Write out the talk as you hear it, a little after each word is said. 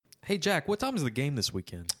Hey, Jack, what time is the game this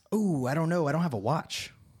weekend? Ooh, I don't know. I don't have a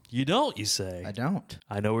watch. You don't, you say? I don't.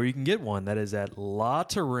 I know where you can get one. That is at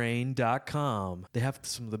LaTerrain.com. They have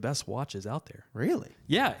some of the best watches out there. Really?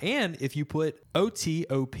 Yeah, and if you put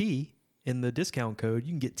OTOP in the discount code,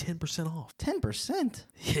 you can get 10% off. 10%?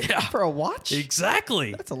 Yeah. For a watch?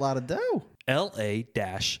 Exactly. That's a lot of dough.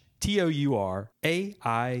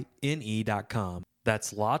 LA-TOURAINE.com.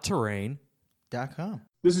 That's LaTerrain.com.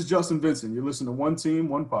 This is Justin Vincent. You're listening to One Team,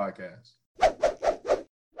 One Podcast.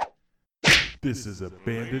 This is a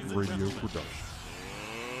Bandit Radio production.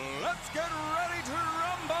 Let's get ready to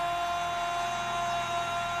rumble!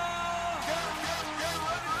 Get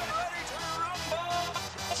ready to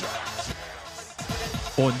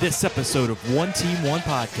rumble! On this episode of One Team, One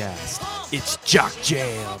Podcast, it's Jock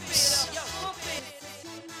Jams.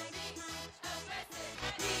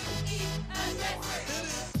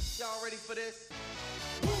 Y'all ready for this?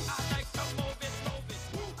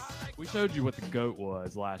 We showed you what the GOAT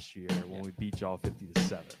was last year when we beat y'all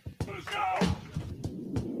 50-7. Let's go!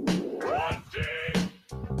 One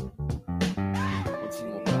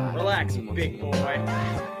team! Relax, you big boy.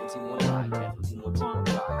 Team One Podcast? One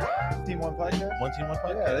Team, One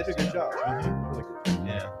Podcast? Yeah, they did a good job. Really good.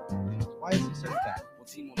 Yeah. Why is he so fat?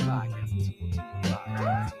 Team One Podcast.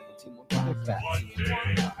 Team One Podcast. So fat. One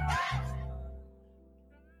team!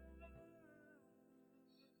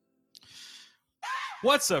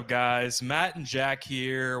 What's up, guys? Matt and Jack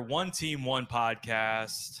here. One Team, One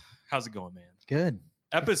Podcast. How's it going, man? Good.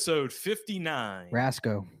 Episode 59.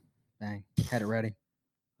 Rasco. Bang. Had it ready.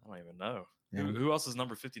 I don't even know. Yeah. Who else is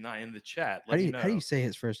number 59 in the chat? How Let do me you know. how do you say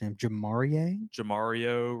his first name? Jamarie?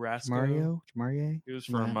 Jamario Rasco. Jamarie? He was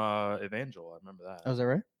from Evangel. I remember that. Oh, is that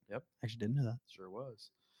right? Yep. Actually didn't know that. Sure was.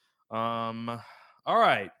 All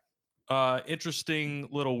right. Interesting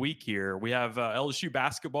little week here. We have LSU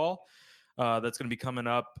basketball that's going to be coming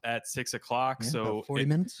up at 6 o'clock. Yeah, So about 40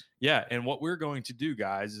 minutes. Yeah, and what we're going to do,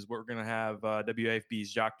 guys, is we're going to have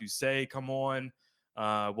WAFB's Jacques Doucet come on.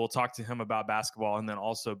 We'll talk to him about basketball and then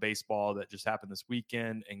also baseball that just happened this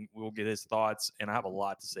weekend, and we'll get his thoughts. And I have a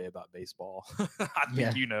lot to say about baseball. I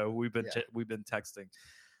think Yeah. we've been Yeah. we've been texting.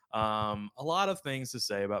 A lot of things to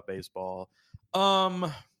say about baseball.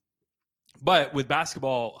 But with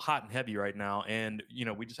basketball hot and heavy right now, and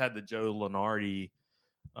we just had the Joe Lunardi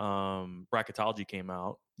bracketology came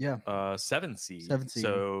out. Yeah. 7 seed. 7 seed.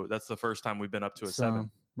 So that's the first time we've been up to a It's, 7.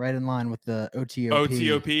 right in line with the OTOP.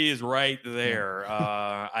 OTOP is right there.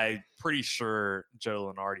 I'm pretty sure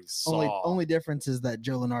Joe Lunardi saw. Only difference is that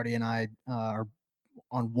Joe Lenardi and I are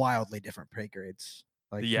on wildly different pay grades.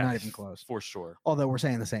 Like not even close. For sure. Although we're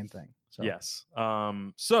saying the same thing. So. Yes.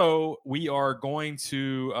 So we are going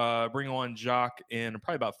to bring on Jacques in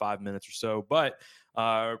probably about 5 minutes or so. But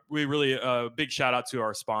we really big shout out to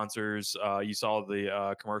our sponsors. You saw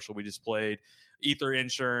the commercial we just played. Ether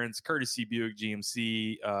Insurance, Courtesy Buick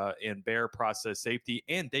GMC, and Bear Process Safety,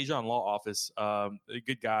 and Dejan Law Office.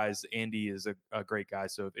 Good guys. Andy is a great guy.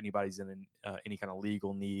 So if anybody's in any kind of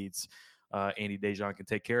legal needs, Andy Dejan can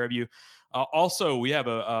take care of you. Also, we have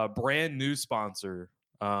a brand new sponsor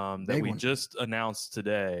that Big we one. just announced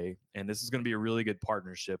today, and this is going to be a really good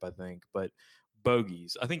partnership, I think. But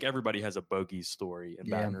Bogies, I think everybody has a Bogies story in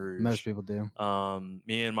Baton Rouge. Most people do.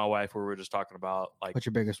 Me and my wife, we were just talking about like What's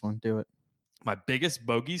your biggest one? Do it. my biggest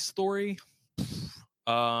bogey story.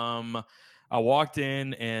 I walked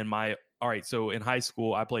in and so in high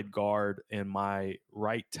school I played guard and my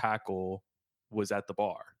right tackle was at the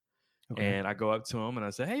bar. Okay. And I go up to him and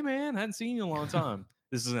I say, "Hey man, hadn't seen you in a long time."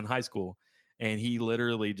 This is in high school. And he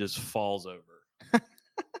literally just falls over.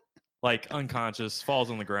 Like unconscious, falls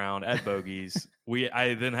on the ground at Bogies.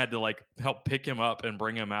 I then had to like help pick him up and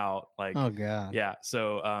bring him out. Like, Oh god. yeah.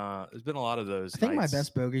 So there's been a lot of those. I think nights. my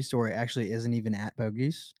best bogey story actually isn't even at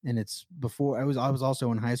bogeys, and it's before I was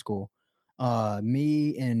also in high school.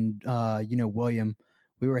 Me and William,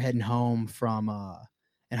 we were heading home from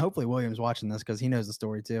and hopefully William's watching this because he knows the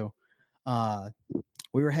story too.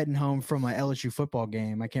 We were heading home from a LSU football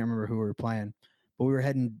game. I can't remember who we were playing, but we were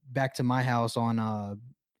heading back to my house on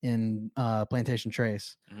in Plantation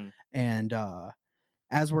Trace, Mhm. and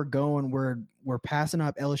as we're going, we're passing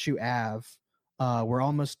up LSU Ave. We're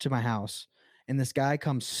almost to my house, and this guy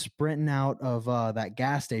comes sprinting out of that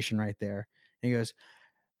gas station right there. And he goes,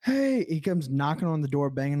 "Hey!" He comes knocking on the door,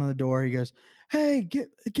 banging on the door. He goes, "Hey,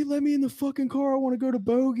 let me in the fucking car. I want to go to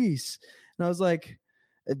Bogies." And I was like,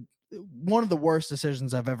 one of the worst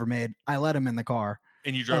decisions I've ever made. I let him in the car.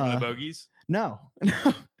 And you drove to the Bogies? No.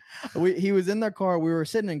 He was in their car. We were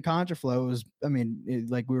sitting in contraflow. It was,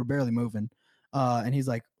 like we were barely moving. And he's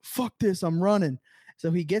like, "Fuck this, I'm running."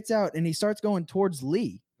 So he gets out and he starts going towards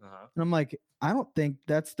Lee. Uh-huh. And I'm like, I don't think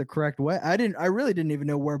that's the correct way. I really didn't even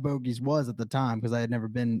know where Bogies was at the time because I had never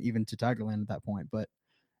been even to Tigerland at that point. But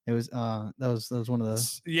it was that was one of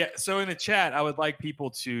the Yeah. So in the chat, I would like people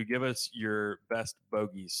to give us your best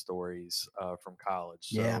bogey stories from college.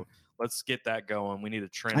 So Yeah. let's get that going. We need a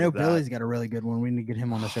trend. I know of that. Billy's got a really good one. We need to get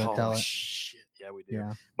him on the show. Oh, Tell it. shit. Yeah, we do.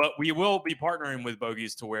 Yeah. But we will be partnering with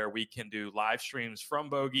Bogies to where we can do live streams from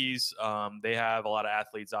Bogies. They have a lot of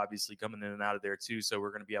athletes obviously coming in and out of there too. So we're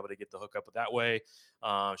going to be able to get the hookup that way.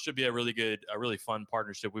 Should be a really fun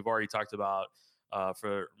partnership. We've already talked about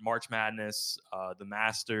for March Madness, the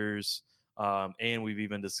Masters, and we've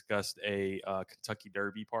even discussed a Kentucky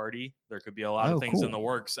Derby party. There could be a lot of things in the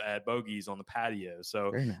works at Bogies on the patio. So,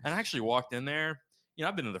 Very nice. and I actually walked in there. You know,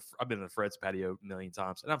 I've been to the Fred's patio a million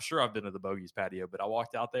times, and I'm sure I've been to the Bogies patio. But I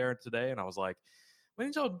walked out there today, and I was like, "When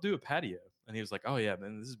did y'all do a patio?" And he was like, "Oh yeah,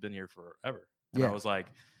 man, this has been here forever." And I was like,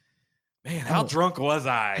 "Man, how drunk was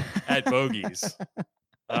I at Bogies?"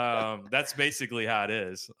 That's basically how it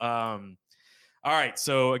is. All right,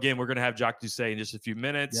 so again, we're gonna have Jacques Doucet in just a few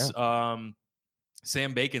minutes. Yeah.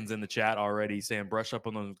 Sam Bacon's in the chat already saying brush up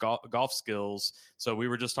on those golf skills. So we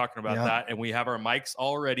were just talking about that, and we have our mics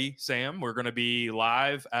all ready. Sam, we're going to be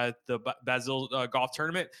live at the Basel golf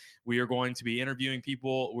tournament. We are going to be interviewing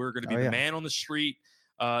people. We're going to be the man on the street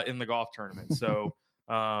in the golf tournament. So,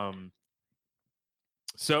 all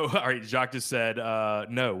right, Jacques just said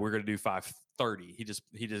no. We're going to do 5:30. He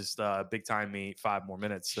just big time me 5 more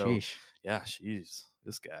minutes. So yeah, jeez,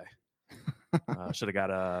 this guy. Should have got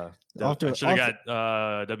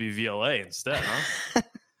WVLA instead, huh?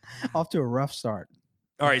 Off to a rough start.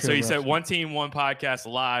 All right, so you said One Team, One Podcast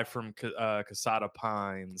live from Casada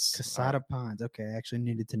Pines. Casada Pines. Okay, I actually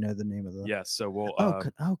needed to know the name of the. Yes, so we'll.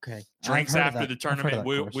 Okay. Drinks after the tournament.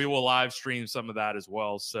 We will live stream some of that as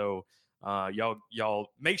well. So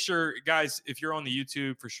y'all make sure, guys, if you're on the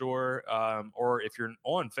YouTube for sure, or if you're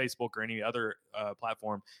on Facebook or any other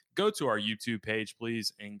platform, go to our YouTube page,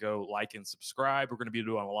 please, and go like and subscribe. We're going to be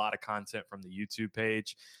doing a lot of content from the YouTube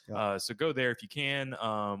page. So go there if you can.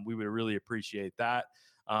 We would really appreciate that.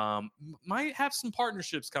 Might have some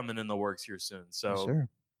partnerships coming in the works here soon. So sure.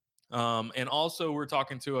 And also we're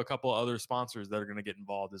talking to a couple other sponsors that are going to get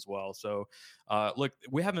involved as well. So look,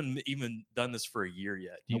 we haven't even done this for a year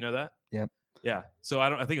yet. Do you know that? Yep. Yeah. So I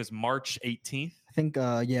think it was March 18th. I think,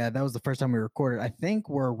 that was the first time we recorded. I think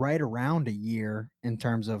we're right around a year in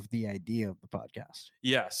terms of the idea of the podcast.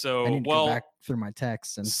 Yeah. So, I need to go back through my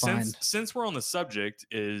texts and since we're on the subject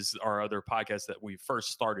is our other podcast that we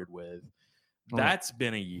first started with. That's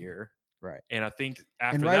been a year. Right. And I think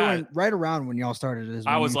after right around when y'all started is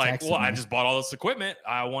when I was like, well, me. I just bought all this equipment.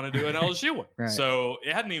 I want to do an LSU one. Right. So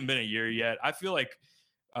it hadn't even been a year yet. I feel like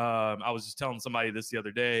I was just telling somebody this the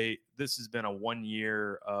other day. This has been a 1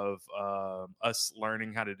 year of us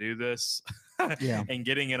learning how to do this and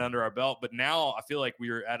getting it under our belt. But now I feel like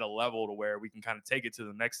we're at a level to where we can kind of take it to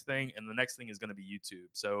the next thing. And the next thing is going to be YouTube.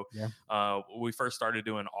 So we first started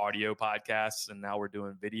doing audio podcasts and now we're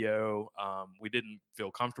doing video. We didn't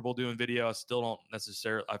feel comfortable doing video. I still don't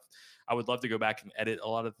necessarily. I would love to go back and edit a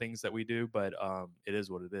lot of things that we do, but it is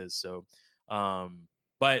what it is. So,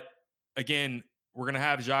 but again, we're going to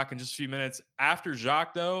have Jacques in just a few minutes. After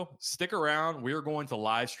Jacques, though, stick around. We're going to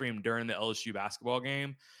live stream during the LSU basketball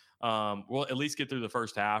game. We'll at least get through the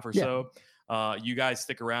first half or so. You guys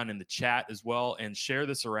stick around in the chat as well and share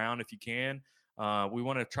this around if you can. We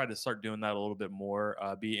want to try to start doing that a little bit more,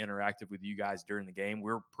 be interactive with you guys during the game.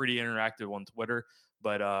 We're pretty interactive on Twitter,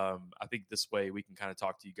 but I think this way we can kind of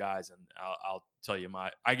talk to you guys, and I'll tell you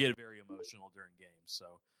I get very emotional during games. So,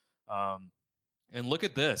 and look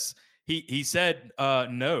at this. He said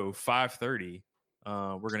no 5:30.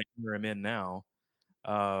 We're gonna enter him in now.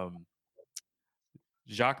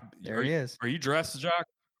 Jacques, he is. Are you dressed, Jacques?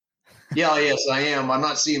 Yeah, yes, I am. I'm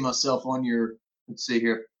not seeing myself on your. Let's see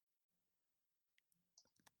here.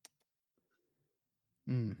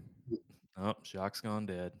 Oh, Jacques gone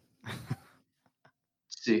dead. Let's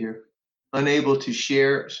see here. Unable to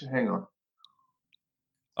share. Hang on.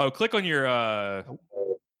 Oh, click on your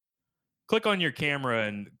camera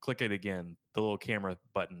and click it again. The little camera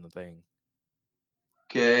button thing.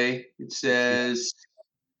 Okay. It says.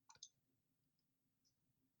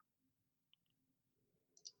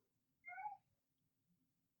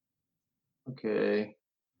 Okay.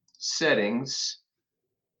 Settings.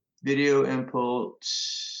 Video input.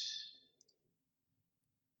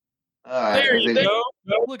 All right. There you go.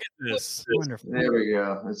 Look at this. Wonderful. There we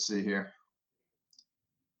go. Let's see here.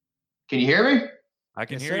 Can you hear me? I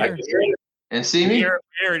can Yes, hear sir. you. And see We me? hear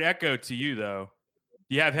an echo to you, though.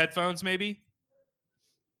 Do you have headphones, maybe?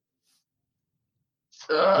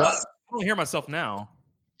 I don't hear myself now.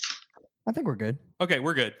 I think we're good. Okay,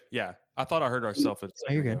 we're good. Yeah, I thought I heard ourselves.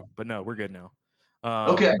 Oh, you're good. But no, we're good now.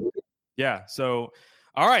 Okay. Yeah. So,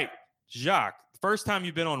 all right, Jacques. First time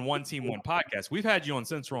you've been on One Team One podcast. We've had you on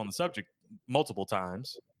since we're on the subject multiple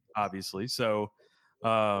times, obviously. So,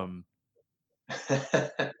 if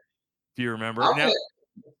you remember, I'm now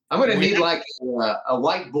gonna need like a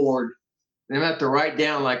whiteboard, and I'm gonna have to write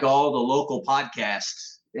down like all the local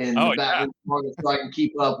podcasts in the back so I can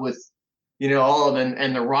keep up with, all of them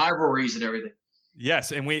and the rivalries and everything.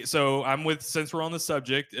 yes, and I'm with, since we're on the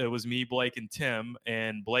subject, it was me, Blake, and Tim,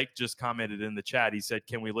 and Blake just commented in the chat. He said,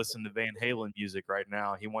 "Can we listen to Van Halen music right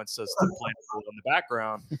now?" He wants us to play it in the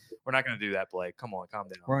background. We're not going to do that, Blake. Come on, calm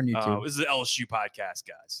down. We're on YouTube. This is the LSU podcast,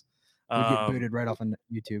 guys. We get booted right off on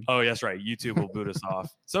YouTube. Oh, that's right. YouTube will boot us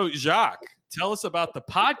off. So, Jacques, tell us about the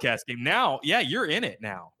podcast game. Now, yeah, you're in it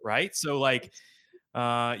now, right? So, like,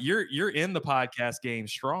 you're in the podcast game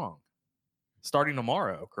strong, starting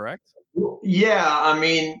tomorrow, correct? Yeah, I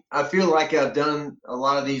mean, I feel like I've done a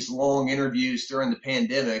lot of these long interviews during the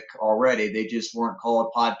pandemic already. They just weren't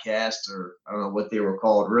called podcasts, or I don't know what they were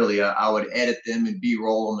called really. I would edit them and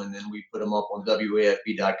B-roll them, and then we put them up on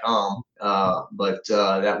WAFB.com. But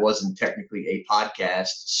that wasn't technically a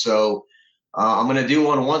podcast. So I'm going to do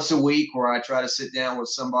one once a week where I try to sit down with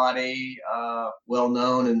somebody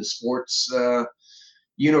well-known in the sports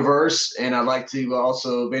universe, and I'd like to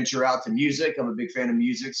also venture out to music. I'm a big fan of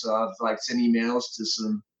music, so I'd like send emails to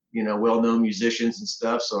some well-known musicians and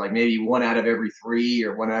stuff. So like maybe 1 out of every 3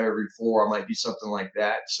 or 1 out of every 4, I might do something like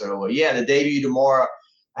that. So yeah, the debut tomorrow,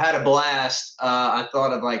 I had a blast. I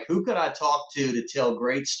thought of like, who could I talk to tell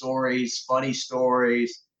great stories, funny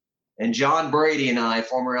stories? And John Brady and I,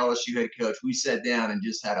 former LSU head coach, we sat down and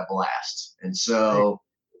just had a blast. And so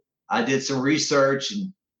I did some research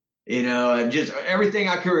and and just everything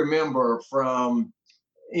I could remember from,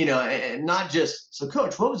 and not just, so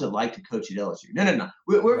coach, what was it like to coach at LSU? No.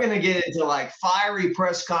 We're going to get into like fiery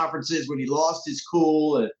press conferences when he lost his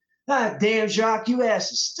cool and, damn, Jacques, you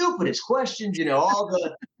asked the stupidest questions, all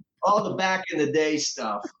the back in the day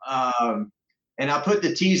stuff. And I put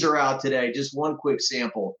the teaser out today, just one quick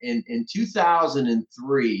sample. In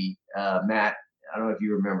 2003, Matt, I don't know if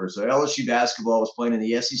you remember, so LSU basketball was playing in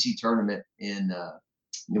the SEC tournament in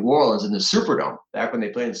New Orleans in the Superdome, back when they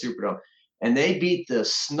played in the Superdome, and they beat the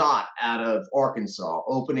snot out of Arkansas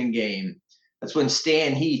opening game. That's when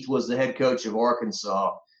Stan Heath was the head coach of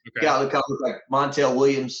Arkansas. Okay. Guy that looked like Montel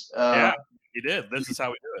Williams. Yeah, he did. This is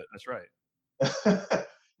how we do it. That's right.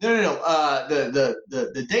 No.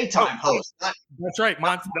 The daytime host. That's right.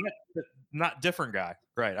 Not different guy.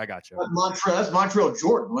 Right. I got you. That's Montreal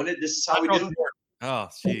Jordan, wasn't it? This is how we do it. Oh,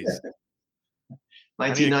 jeez.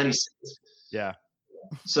 1996. Yeah.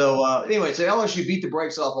 So anyway, so LSU beat the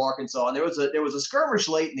brakes off Arkansas, and there was a skirmish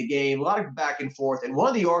late in the game, a lot of back and forth, and one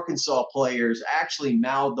of the Arkansas players actually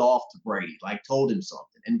mouthed off to Brady, like told him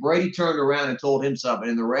something, and Brady turned around and told him something,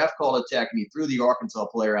 and the ref called a tech, and he threw the Arkansas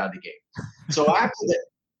player out of the game. So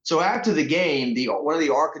after the game, one of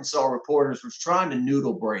the Arkansas reporters was trying to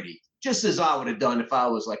noodle Brady, just as I would have done if I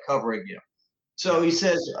was like covering him. So he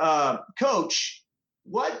says, "Coach,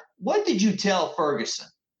 what did you tell Ferguson?"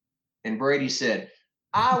 And Brady said,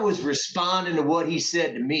 "I was responding to what he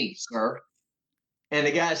said to me, sir." And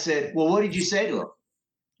the guy said, "Well, what did you say to him?"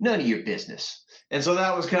 "None of your business." And so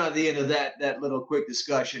that was kind of the end of that little quick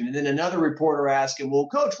discussion. And then another reporter asked him, "Well,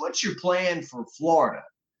 Coach, what's your plan for Florida?"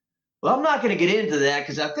 "Well, I'm not going to get into that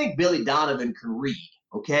because I think Billy Donovan can read,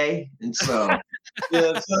 okay?" And so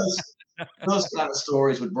those kind of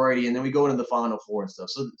stories with Brady. And then we go into the Final Four and stuff.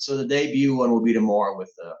 So the debut one will be tomorrow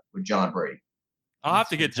with John Brady. I'll have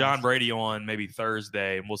to get John Brady on maybe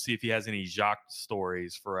Thursday, and we'll see if he has any Jacques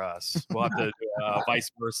stories for us. We'll have to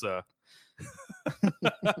vice versa.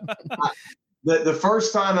 The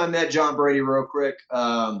first time I met John Brady, real quick,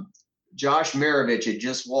 Josh Maravich had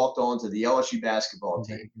just walked onto the LSU basketball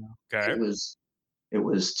team. Okay. It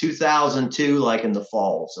was 2002, like in the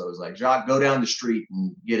fall. So it was like, Jacques, go down the street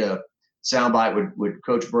and get a soundbite with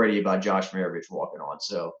Coach Brady about Josh Maravich walking on.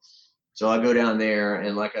 So I go down there,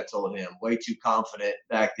 and like I told him, way too confident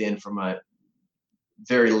back then for my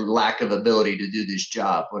very lack of ability to do this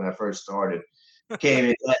job when I first started. Came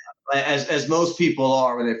in, as most people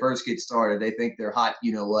are when they first get started, they think they're hot,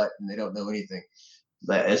 you know what, and they don't know anything,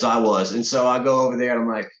 as I was. And so I go over there, and I'm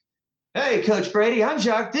like, "Hey, Coach Brady, I'm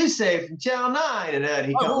Jacques Doucet from Channel 9. And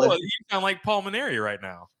he you sound like Paul Maneri right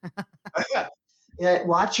now. Yeah,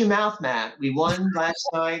 watch your mouth, Matt. We won last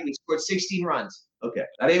night. We scored 16 runs. Okay.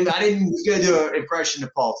 I didn't was going to do an impression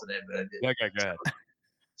of Paul today, but I did. Okay, go ahead.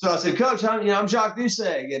 So I said, "Coach, I'm Jacques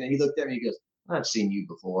Doucet again." And he looked at me and he goes, "I've seen you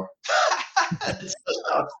before."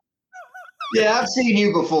 Yeah, I've seen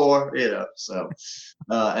you before, so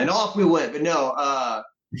and off we went. But no,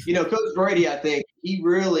 Coach Brady, I think he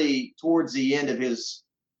really, towards the end of his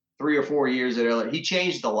 3 or 4 years at LSU, he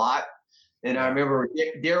changed a lot. And I remember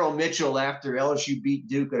Daryl Mitchell, after LSU beat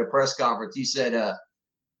Duke at a press conference, he said,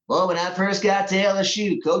 well, when I first got to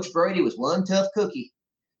LSU, Coach Brady was one tough cookie.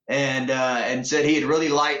 And said he had really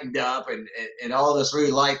lightened up, and all of us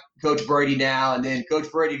really like Coach Brady now. And then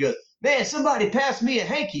Coach Brady goes, man, somebody passed me a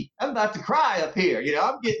hanky. I'm about to cry up here.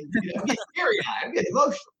 I'm getting teary-eyed. I'm getting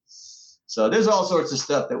emotional. So there's all sorts of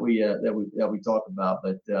stuff that we talk about.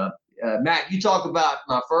 But Matt, you talk about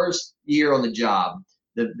my first year on the job.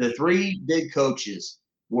 The three big coaches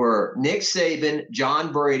were Nick Saban,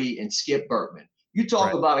 John Brady, and Skip Bertman. You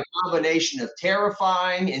talk about a combination of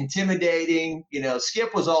terrifying, intimidating.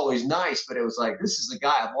 Skip was always nice, but it was like, this is the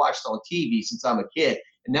guy I've watched on TV since I'm a kid.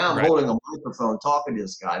 And now I'm holding a microphone talking to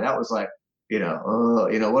this guy. That was like,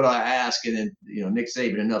 what do I ask? And then, Nick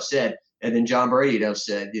Saban, enough said. And then John Brady, enough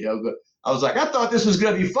said, I was like, I thought this was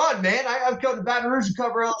going to be fun, man. I've come to Baton Rouge to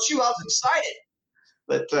cover LSU. I was excited.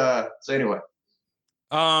 But so anyway.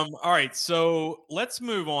 All right, so let's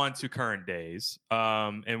move on to current days.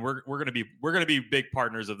 And we're gonna be big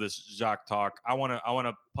partners of this Jacques Talk. I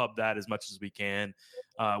wanna pub that as much as we can.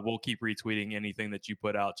 We'll keep retweeting anything that you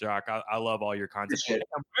put out, Jacques. I love all your content.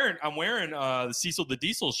 I'm wearing the Cecil the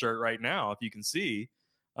Diesel shirt right now, if you can see.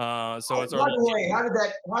 So it's by the way, how did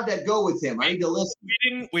that go with him? I need to listen.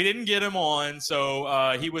 We didn't get him on,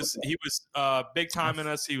 so he was big timing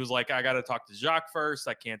us. He was like, I got to talk to Jacques first.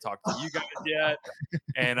 I can't talk to you guys yet,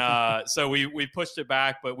 and so we pushed it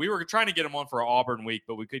back. But we were trying to get him on for Auburn week,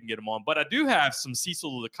 but we couldn't get him on. But I do have some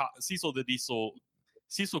Cecil the Diesel,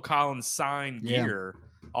 Cecil Collins signed gear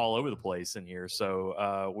all over the place in here,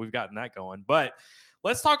 so we've gotten that going. But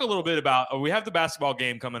let's talk a little bit about. We have the basketball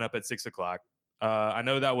game coming up at 6:00. I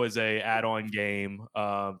know that was a add-on game,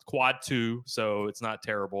 quad 2, so it's not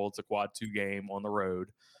terrible. It's a quad 2 game on the road.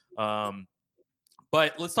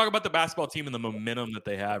 But let's talk about the basketball team and the momentum that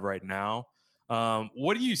they have right now.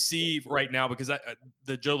 What do you see right now? Because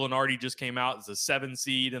the Joe Lunardi just came out as a 7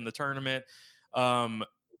 seed in the tournament.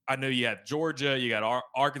 I know you have Georgia, you got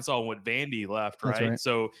Arkansas with Vandy left, right?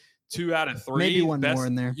 So 2 out of 3, maybe one more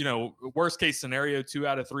in there. Worst case scenario, 2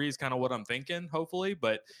 out of 3 is kind of what I'm thinking, hopefully.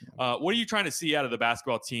 But what are you trying to see out of the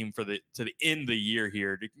basketball team to the end of the year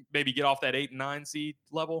here to maybe get off that 8 and 9 seed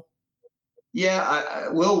level? Yeah,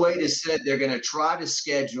 Will Wade has said they're going to try to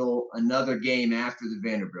schedule another game after the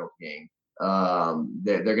Vanderbilt game.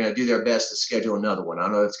 They're going to do their best to schedule another one. I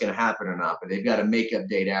don't know if it's going to happen or not, but they've got a makeup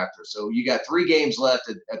date after. So you got 3 games left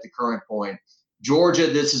at the current point. Georgia,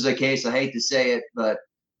 this is a case, I hate to say it, but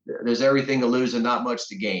there's everything to lose and not much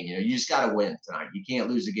to gain. You just got to win tonight. You can't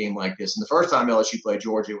lose a game like this. And the first time LSU played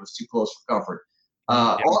Georgia, it was too close for comfort.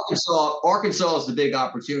 Arkansas is the big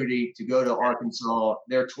opportunity to go to Arkansas.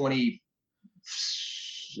 They're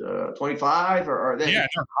 25 or they? Yeah,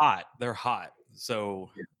 they're hot. They're hot. So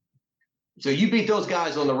you beat those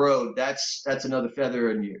guys on the road. That's another feather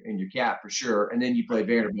in your cap for sure. And then you play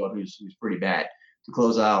Vanderbilt, who's pretty bad to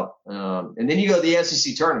close out. And then you go to the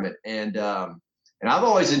SEC tournament and I've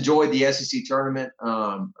always enjoyed the SEC tournament.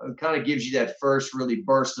 It kind of gives you that first really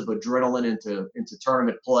burst of adrenaline into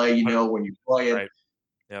tournament play, when you play it. Right.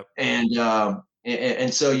 Yep.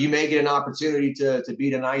 And so you may get an opportunity to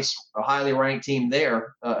beat a highly ranked team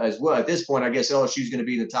there as well. At this point, I guess LSU is going to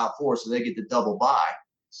be in the top 4, so they get the double bye.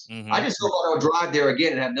 Mm-hmm. I just hope I don't drive there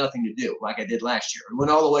again and have nothing to do like I did last year. I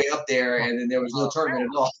went all the way up there, and then there was no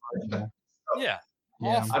tournament at all. Yeah.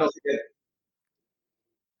 I don't think that.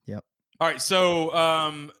 All right,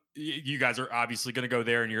 so you guys are obviously going to go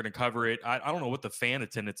there and you're going to cover it. I don't know what the fan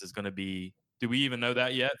attendance is going to be. Do we even know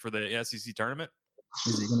that yet for the SEC tournament?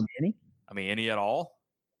 Is it going to be any? I mean, any at all?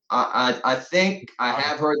 I think I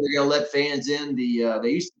have heard they're going to let fans in. They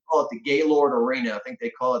used to call it the Gaylord Arena. I think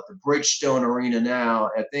they call it the Bridgestone Arena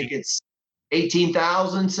now. I think it's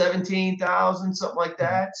 18,000, 17,000, something like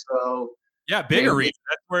that. So. Yeah, big arena.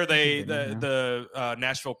 That's where the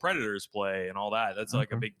Nashville Predators play and all that. That's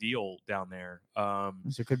like a big deal down there. So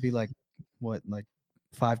it could be like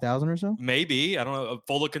 5,000 or so? Maybe. I don't know.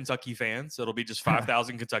 Full of Kentucky fans. It'll be just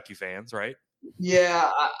 5,000 Kentucky fans, right?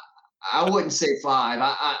 Yeah, I wouldn't say 5.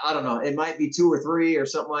 I don't know. It might be 2 or 3 or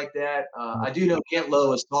something like that. I do know Kent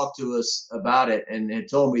Lowe has talked to us about it and had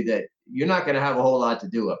told me that you're not going to have a whole lot to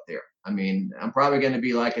do up there. I mean, I'm probably going to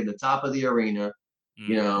be like at the top of the arena.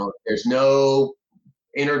 There's no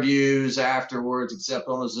interviews afterwards except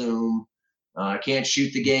on a Zoom. I can't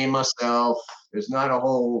shoot the game myself. There's not a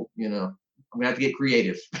whole, I'm gonna have to get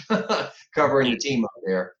creative covering the team up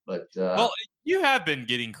there. But Well, you have been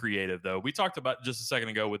getting creative though. We talked about just a second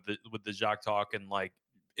ago with the Jock Talk and like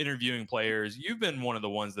interviewing players. You've been one of the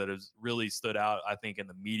ones that has really stood out, I think, in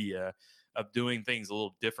the media of doing things a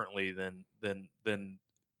little differently than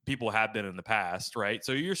people have been in the past, right?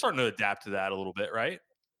 So you're starting to adapt to that a little bit, right?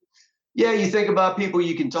 yeah, you think about people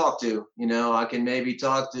you can talk to. You know, I can maybe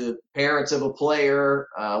talk to parents of a player.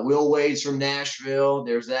 Will Wade's from Nashville.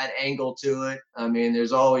 There's that angle to it. I mean,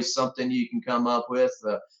 there's always something you can come up with.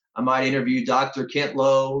 I might interview Dr. Kent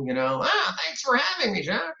Lowe. You know, thanks for having me,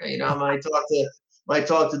 Jack. You know, I might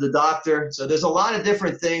talk to the doctor. So there's a lot of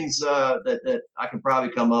different things that I can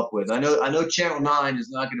probably come up with. I know Channel 9 is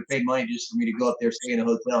not going to pay money just for me to go up there, stay in a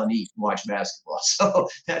hotel, and eat and watch basketball. So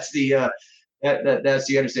that's the that's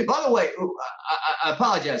the understanding. By the way, I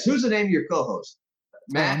apologize. Who's the name of your co-host?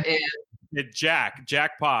 Matt and Jack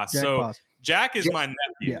Poss. Jack So Poss. Jack is my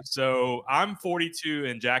nephew. Yeah. So I'm 42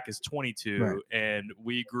 and Jack is 22. Right. And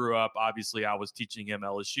we grew up, obviously, I was teaching him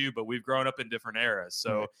LSU, but we've grown up in different eras.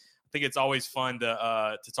 So Right. I think it's always fun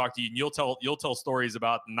to talk to you. And you'll tell stories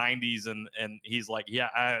about the 90s, and he's like, yeah,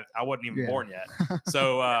 I wasn't even Yeah. born yet.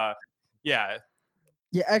 So yeah.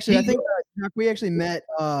 Yeah, actually, I think Chuck, we actually met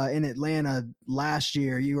in Atlanta last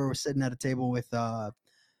year. You were sitting at a table with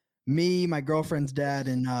me, my girlfriend's dad,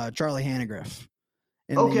 and Charlie Hannegriff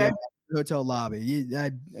in the hotel lobby.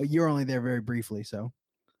 You were only there very briefly, so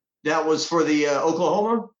that was for the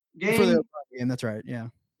Oklahoma game. for the game, that's right. Yeah,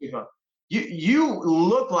 You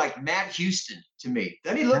look like Matt Houston to me.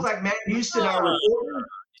 Doesn't he look like Matt Houston, our reporter?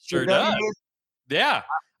 Sure does. Yeah.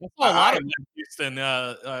 I saw a lot of Matt Houston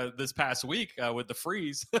this past week with the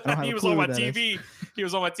freeze. He was on my TV. He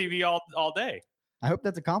was on my TV all day. I hope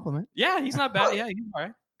that's a compliment. Yeah, he's not bad. Yeah, he's all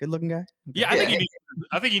right. Good looking guy. Okay. Yeah, I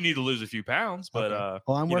think you need to lose a few pounds, but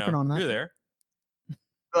well, I'm working on that. You're there.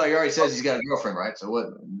 Well, he already says he's got a girlfriend, right? So what?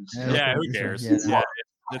 Yeah, who cares? Yeah.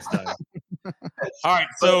 It's done. All right,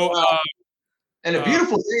 so and a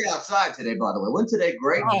beautiful day outside today, by the way. Wasn't today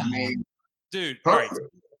great? Oh, I mean, dude, all right. perfect.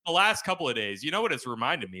 The last couple of days, you know what it's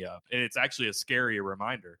reminded me of? And it's actually a scary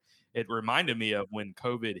reminder. It reminded me of when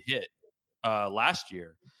COVID hit last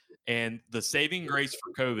year. And the saving grace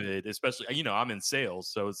for COVID, especially, I'm in sales.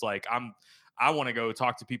 So it's like I want to go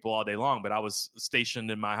talk to people all day long, but I was stationed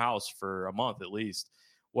in my house for a month at least.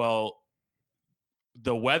 Well,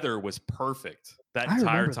 the weather was perfect that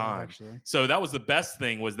entire time. So that was the best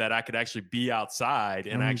thing, was that I could actually be outside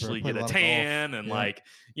and actually get a tan and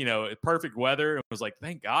perfect weather. It was like,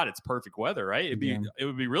 thank God it's perfect weather, right? It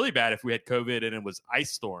would be really bad if we had COVID and it was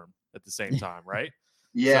ice storm at the same time, right?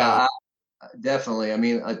 Yeah, definitely. I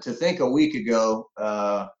mean, to think a week ago,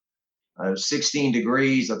 16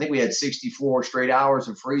 degrees. I think we had 64 straight hours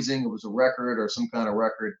of freezing. It was a record or some kind of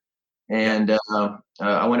record. And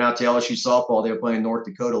I went out to LSU softball. They were playing North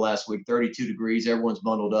Dakota last week, 32 degrees. Everyone's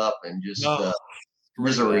bundled up and just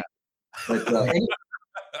misery. But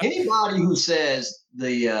anybody who says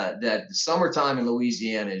that the summertime in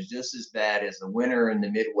Louisiana is just as bad as the winter in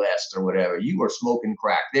the Midwest or whatever, you are smoking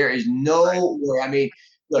crack. There is no way. I mean,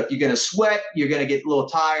 look, you're going to sweat. You're going to get a little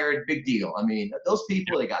tired. Big deal. I mean, those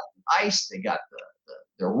people, they got ice. They got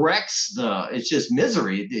the wrecks. It's just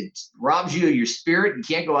misery. It robs you of your spirit. You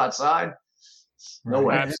can't go outside. No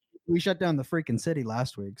way. We shut down the freaking city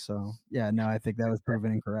last week. So, yeah, no, I think that was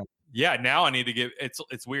proven incorrect. Yeah, now I need to get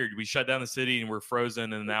it's weird. We shut down the city and we're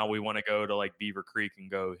frozen, and now we want to go to like Beaver Creek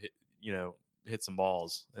and go hit some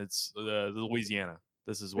balls. It's Louisiana.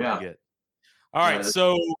 This is what we get. All right,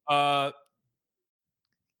 so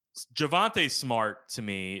Javonte Smart to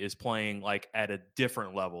me is playing like at a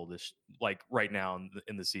different level this right now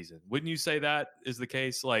in the season. Wouldn't you say that is the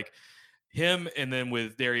case? Like him, and then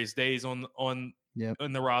with Darius Days on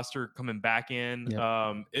the roster coming back in,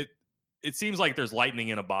 it seems like there's lightning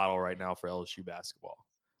in a bottle right now for LSU basketball.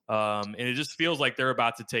 And it just feels like they're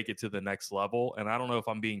about to take it to the next level. And I don't know if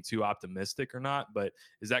I'm being too optimistic or not, but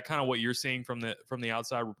is that kind of what you're seeing from the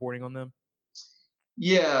outside reporting on them?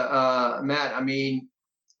 Yeah, Matt, I mean,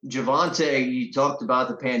 Javonte, you talked about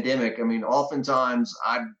the pandemic. I mean, oftentimes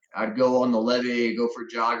I'd go on the levee, go for a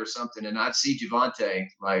jog or something, and I'd see Javonte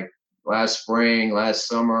like last spring, last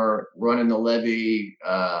summer, running the levee,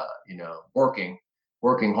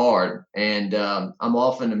 working hard. And I'm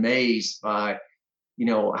often amazed by,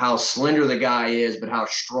 how slender the guy is, but how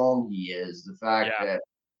strong he is. The fact that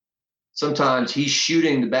sometimes he's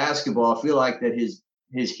shooting the basketball. I feel like that his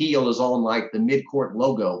heel is on like the midcourt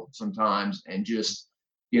logo sometimes, and just,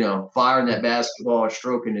 firing that basketball or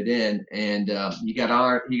stroking it in. And he got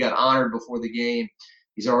honored before the game.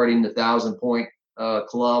 He's already in the 1,000-point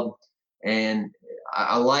club. And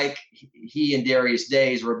I like he and Darius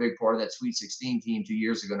Days were a big part of that Sweet 16 team 2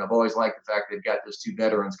 years ago. And I've always liked the fact they've got those two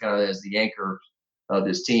veterans kind of as the anchor of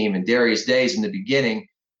this team. And Darius Days in the beginning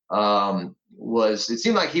it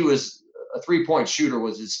seemed like he was a 3-point shooter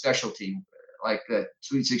was his specialty, like the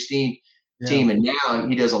Sweet 16 team. And now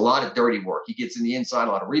he does a lot of dirty work. He gets in the inside,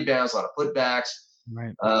 a lot of rebounds, a lot of putbacks.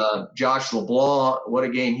 Right. Josh LeBlanc, what a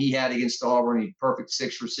game he had against Auburn. He perfect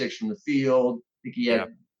 6 for 6 from the field. I think he had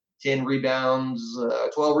 10 rebounds,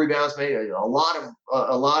 12 rebounds, maybe a lot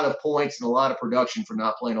of points and a lot of production for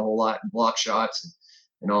not playing a whole lot and block shots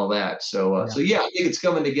and all that. So I think it's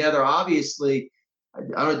coming together. Obviously, I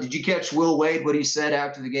don't know. Did you catch Will Wade, what he said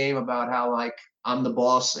after the game about how, like, I'm the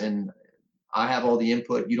boss and I have all the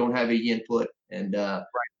input, you don't have any input? And there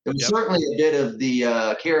was certainly a bit of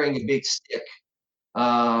the carrying a big stick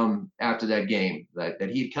after that game that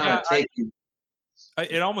he'd kind of taken.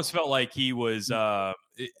 It almost felt like he was. I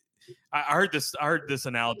heard this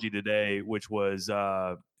analogy today, which was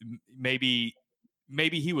maybe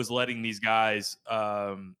he was letting these guys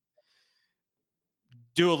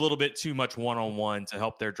do a little bit too much one-on-one to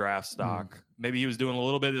help their draft stock. Maybe he was doing a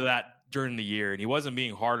little bit of that during the year, and he wasn't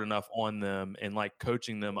being hard enough on them and like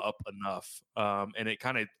coaching them up enough. And it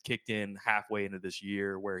kind of kicked in halfway into this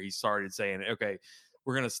year where he started saying, okay,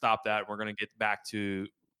 we're going to stop that. We're going to get back to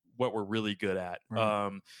what we're really good at.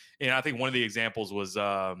 Right. And I think one of the examples was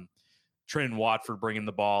Trenton Watford bringing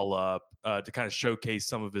the ball up to kind of showcase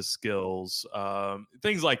some of his skills,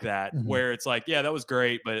 things like that, where it's like, yeah, that was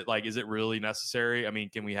great, but like, is it really necessary? I mean,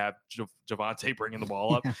 can we have Javonte bringing the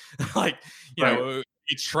ball up? Like, you know,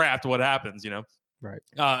 it's trapped. What happens, you know? Right.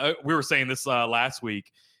 We were saying this last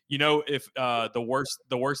week, you know, if the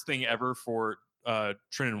worst thing ever for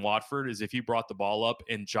Trenton Watford is if he brought the ball up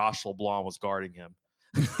and Josh LeBlanc was guarding him.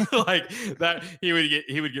 Like that, he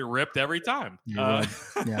would get ripped every time. But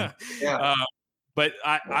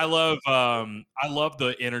I love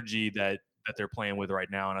the energy that they're playing with right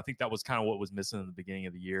now, and I think that was kind of what was missing in the beginning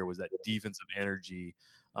of the year was that defensive energy,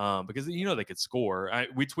 because you know they could score.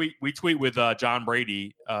 We tweet with John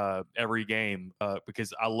Brady every game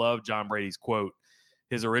because I love John Brady's quote.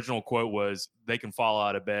 His original quote was, "They can fall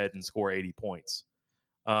out of bed and score 80 points."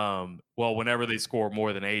 Well, whenever they score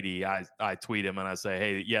more than 80, I tweet him and I say,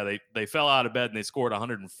 hey, yeah, they fell out of bed and they scored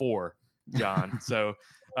 104, John. So,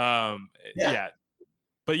 but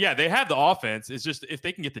yeah, they have the offense. It's just, if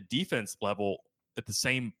they can get the defense level at the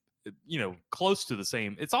same, you know, close to the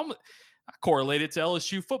same, it's almost correlated to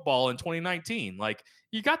LSU football in 2019. Like,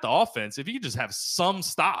 you got the offense. If you just have some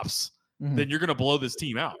stops, then you're going to blow this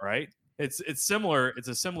team out. Right. It's similar. It's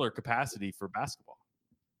a similar capacity for basketball.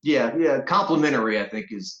 Yeah. Complimentary, I think,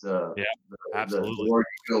 is the word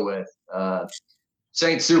you go with.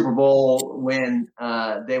 Saints Super Bowl when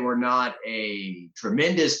they were not a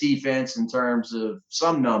tremendous defense in terms of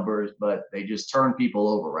some numbers, but they just turned people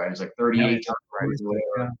over, right? It was like 38 turnovers,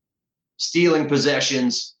 stealing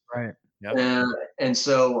possessions. Right. Yep. And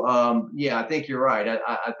so, I think you're right.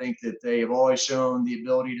 I think that they have always shown the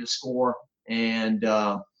ability to score, and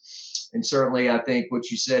certainly, I think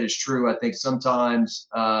what you said is true. I think sometimes,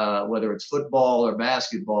 whether it's football or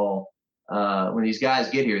basketball, when these guys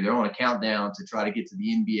get here, they're on a countdown to try to get to the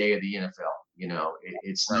NBA or the NFL. You know,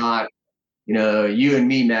 it's not, you know, you and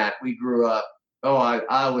me, Matt, we grew up,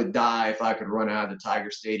 I would die if I could run out of the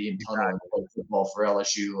Tiger Stadium tunnel and play football for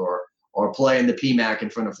LSU or play in the PMAC in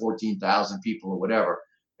front of 14,000 people or whatever.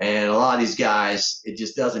 And a lot of these guys, it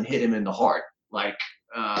just doesn't hit him in the heart like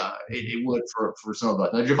it would for some of us.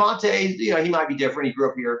 Now, Javonte, you know, he might be different. He grew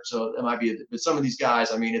up here, so it might be. But some of these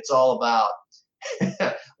guys, I mean, it's all about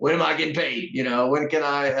when am I getting paid? You know, when can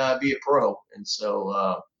I be a pro? And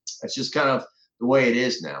so that's just kind of the way it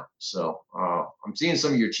is now. So I'm seeing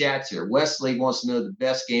some of your chats here. Wesley wants to know the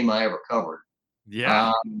best game I ever covered.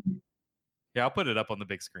 Yeah. Yeah, I'll put it up on the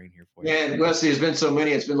big screen here for you. Yeah, Wesley, there's been so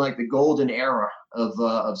many. It's been like the golden era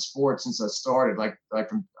of sports since I started. Like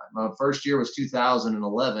from my first year was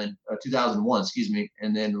 2001, excuse me.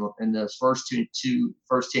 And then in the first 10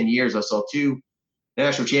 years, I saw 2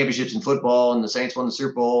 national championships in football, and the Saints won the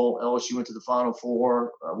Super Bowl. LSU went to the Final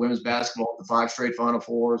Four. Women's basketball, the 5 straight Final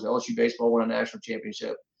Fours. LSU baseball won a national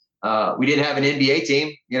championship. We didn't have an NBA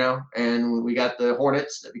team, you know, and we got the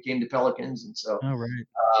Hornets that became the Pelicans. And so,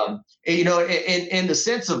 you know, in the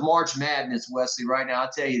sense of March Madness, Wesley, right now,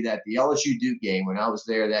 I'll tell you that the LSU Duke game, when I was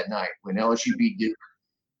there that night, when LSU beat Duke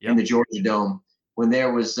in the Georgia Dome, when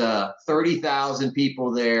there was 30,000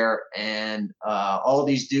 people there and all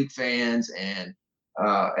these Duke fans, and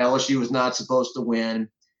LSU was not supposed to win.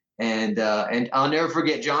 And I'll never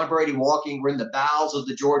forget John Brady walking. We're in the bowels of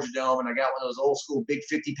the Georgia Dome, and I got one of those old school big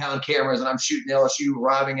 50-pound cameras, and I'm shooting LSU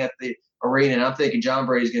arriving at the arena, and I'm thinking John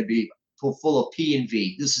Brady's going to be full of P and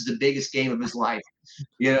V. This is the biggest game of his life,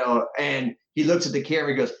 and he looks at the camera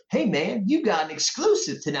and goes, "Hey, man, you got an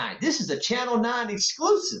exclusive tonight. This is a Channel 9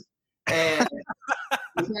 exclusive." And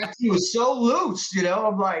in fact, he was so loose,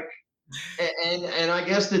 I'm like, and I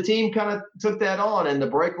guess the team kind of took that on, and the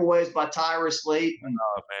breakaways by Tyrus late.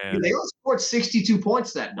 Oh, man. They only scored 62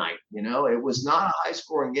 points that night. It was not a high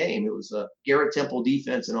scoring game. It was a Garrett Temple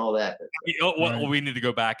defense and all that. Well, we need to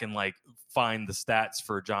go back and find the stats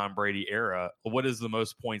for John Brady era. What is the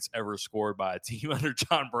most points ever scored by a team under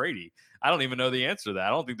John Brady? I don't even know the answer to that. I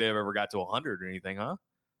don't think they've ever got to 100 or anything, huh?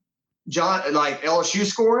 John, like LSU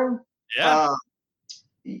scoring? Yeah.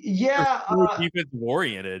 Yeah. Defensive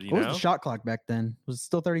oriented, What was the shot clock back then? Was it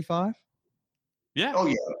still 35? Yeah. Oh,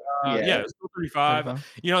 yeah. Yeah, it was still 35. 35.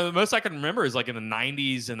 The most I can remember is in the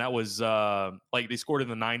 90s, and that was they scored in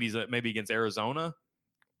the 90s maybe against Arizona.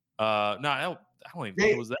 No, I don't even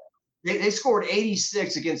think it was that. They scored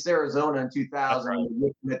 86 against Arizona in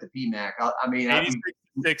 2000 at the PMAC.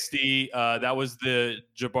 86-60. That was the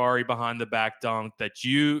Jabari behind the back dunk that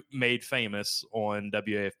you made famous on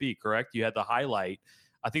WAFB, correct? You had the highlight.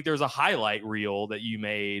 I think there was a highlight reel that you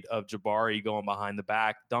made of Jabari going behind the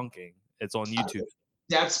back dunking. It's on YouTube.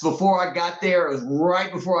 That's before I got there. It was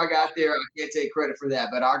right before I got there. I can't take credit for that,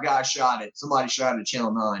 but our guy shot it. Somebody shot it at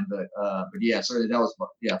Channel 9, but yeah, sorry, that was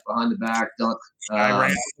behind the back dunk. I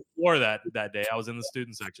ran the floor that day. I was in the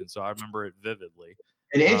student section, so I remember it vividly.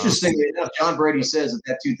 And interestingly enough, John Brady says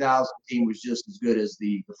that 2000 team was just as good as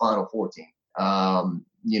the Final Four team.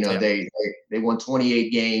 They won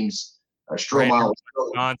 28 games. Strohmeyer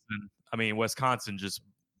was Wisconsin just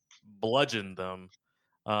bludgeoned them.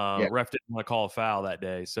 Ref didn't want to call a foul that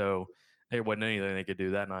day, so there wasn't anything they could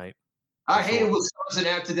do that night. I hated Wisconsin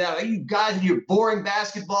after that. You guys and your boring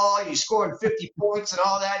basketball, you scoring 50 points and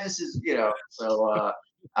all that. This is, so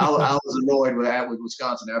I was annoyed with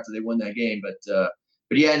Wisconsin after they won that game.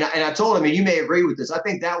 But yeah, and I told him, and you may agree with this, I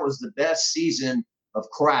think that was the best season of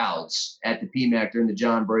crowds at the PMAC during the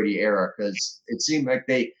John Brady era, because it seemed like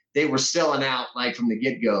they were selling out from the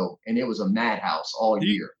get-go, and it was a madhouse all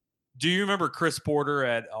year. Do you remember Chris Porter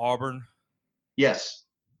at Auburn? Yes.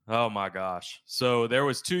 Oh my gosh! So there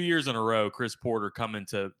was 2 years in a row Chris Porter coming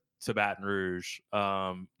to Baton Rouge.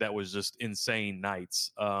 That was just insane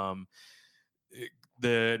nights.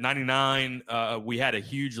 The 99, we had a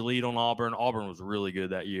huge lead on Auburn. Auburn was really good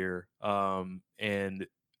that year, and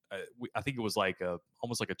I think it was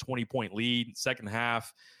almost like a 20-point lead. Second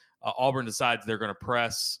half, Auburn decides they're going to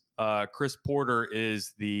press. Chris Porter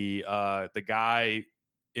is the guy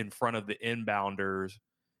in front of the inbounders,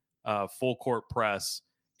 full court press,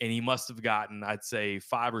 and he must have gotten, I'd say,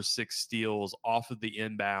 5 or 6 steals off of the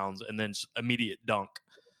inbounds and then immediate dunk.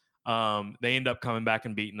 They end up coming back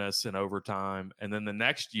and beating us in overtime, and then the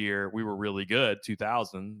next year we were really good.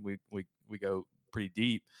 2000, we go pretty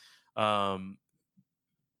deep.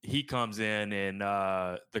 He comes in, and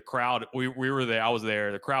the crowd. We were there. I was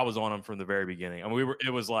there. The crowd was on him from the very beginning. I mean, it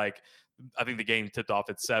was like, I think the game tipped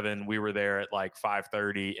off at 7. We were there at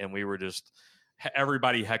 5:30, and we were just,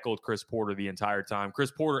 everybody heckled Chris Porter the entire time.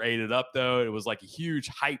 Chris Porter ate it up, though. It was a huge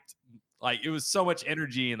hyped, it was so much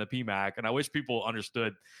energy in the PMAC, and I wish people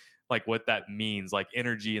understood what that means.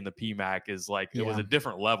 Energy in the PMAC is it was a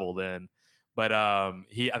different level then. But I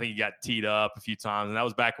think he got teed up a few times, and that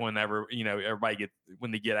was back whenever everybody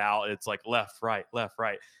when they get out, it's left, right,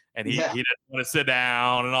 and he didn't want to sit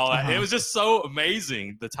down and all that. It was just so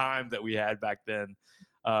amazing the time that we had back then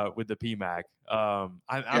with the PMAC. I'm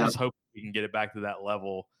just hoping we can get it back to that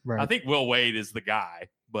level. Right. I think Will Wade is the guy,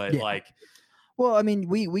 but well, I mean,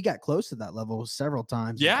 we got close to that level several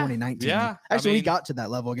times in 2019. Yeah, actually, we got to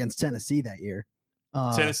that level against Tennessee that year.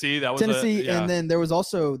 Tennessee, that was Tennessee, and then there was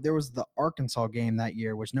the Arkansas game that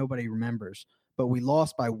year, which nobody remembers, but we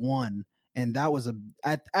lost by 1, and that was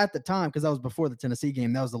at the time, because that was before the Tennessee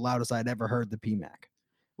game. That was the loudest I'd ever heard the PMAC.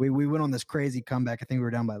 We went on this crazy comeback. I think we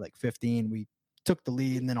were down by 15. We took the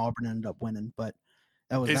lead, and then Auburn ended up winning. But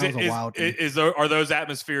that was a wild game. Are those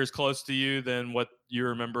atmospheres close to you than what you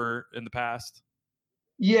remember in the past?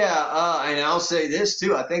 Yeah, and I'll say this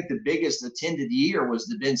too. I think the biggest attended year was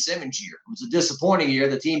the Ben Simmons year. It was a disappointing year.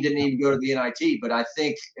 The team didn't even go to the NIT, but I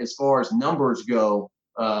think as far as numbers go,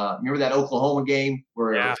 remember that Oklahoma game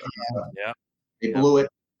where they blew it?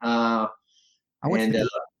 I went to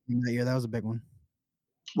that year. That was a big one.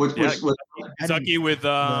 Kentucky with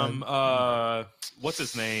what's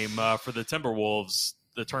his name for the Timberwolves,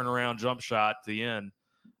 the turnaround jump shot at the end.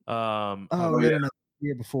 The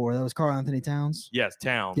year before. That was Karl Anthony Towns. Yes,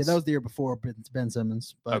 Towns. Yeah, that was the year before Ben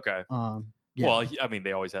Simmons. But, okay. Yeah. Well, I mean,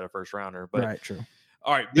 they always had a first rounder, but right, true.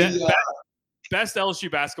 All right, best LSU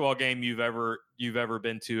basketball game you've ever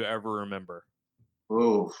been to, ever remember?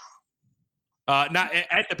 Ooh. Not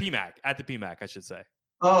at the PMAC. At the PMAC, I should say.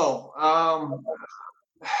 Oh,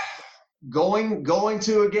 going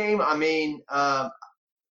to a game. I mean, I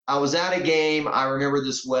was at a game. I remember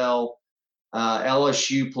this well.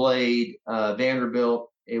 LSU played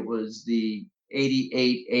Vanderbilt. It was the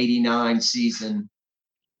 88-89 season,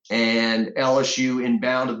 and LSU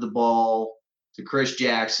inbounded the ball to Chris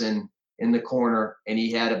Jackson in the corner, and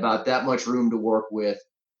he had about that much room to work with,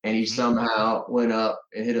 and he somehow went up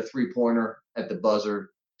and hit a three-pointer at the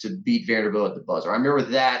buzzer to beat Vanderbilt at the buzzer. I remember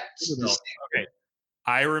that. Okay.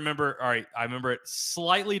 I remember. All right, I remember it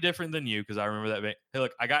slightly different than you because I remember that. Hey,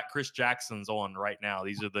 look, I got Chris Jackson's on right now.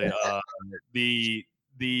 These are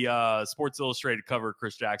the Sports Illustrated cover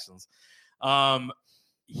Chris Jackson's.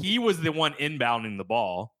 He was the one inbounding the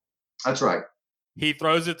ball. That's right. He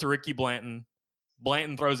throws it to Ricky Blanton.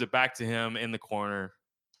 Blanton throws it back to him in the corner,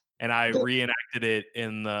 and I reenacted it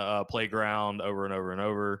in the playground over and over and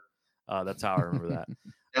over. That's how I remember that.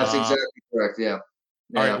 That's exactly correct. Yeah.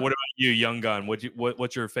 All right. What about you, Young Gun?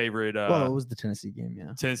 What's your favorite? Well, it was the Tennessee game.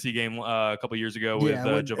 Yeah. Tennessee game a couple years ago with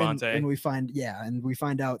Javante. And we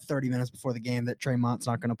find out 30 minutes before the game that Traymont's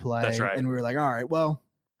not going to play. That's right. And we were like, all right, well,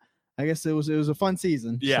 I guess it was a fun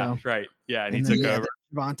season. Yeah. So. Right. Yeah. And he took over.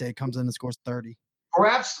 Javante comes in and scores 30.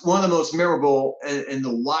 Perhaps one of the most memorable and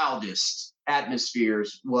the wildest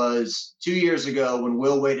atmospheres was 2 years ago when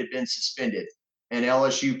Will Wade had been suspended and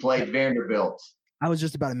LSU played Vanderbilt. I was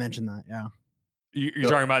just about to mention that. Yeah. You're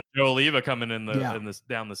talking about Joe Oliva coming in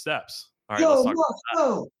down the steps. All right, Joe must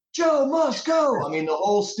go. Joe must go. I mean, the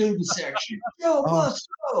whole student section. Joe must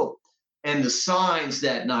go. And the signs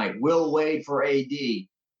that night. Will Wade for AD.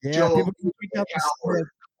 Yeah. Joe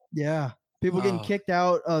People getting kicked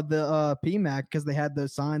out of the PMAC because they had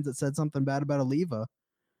those signs that said something bad about Oliva.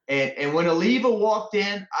 And when Oliva walked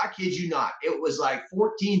in, I kid you not, it was like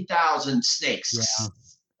 14,000 snakes. Yeah.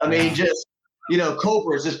 I mean, just,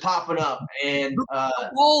 cobras just popping up. And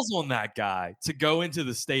balls on that guy to go into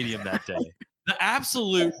the stadium that day. The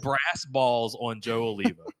absolute brass balls on Joe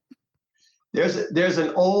Oliva. There's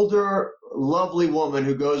an older, lovely woman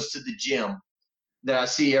who goes to the gym that I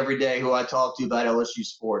see every day who I talk to about LSU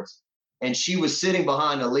sports. And she was sitting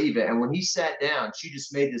behind Oliva. And when he sat down, she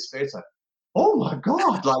just made this face like, oh, my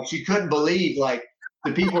God. Like, she couldn't believe, like,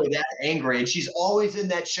 the people were that angry. And she's always in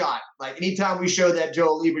that shot. Like, anytime we show that Joe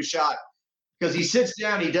Oliva shot, because he sits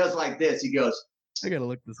down, he does like this. He goes, I got to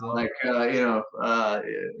look this up. Like,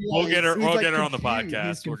 we'll get her on the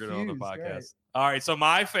podcast. We'll get her on the podcast. Right. All right. So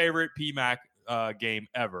my favorite PMAC game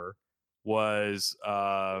ever was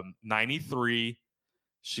 93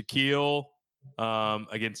 Shaquille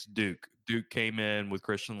against Duke. Duke came in with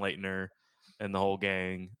Christian Laettner and the whole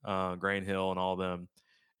gang, Grant Hill and all of them.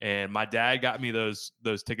 And my dad got me those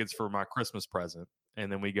tickets for my Christmas present.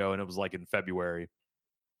 And then we go, and it was like in February.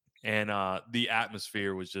 And the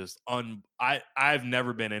atmosphere was just I've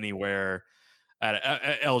never been anywhere at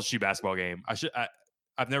an LSU basketball game.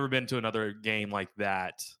 I've never been to another game like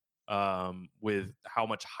that with how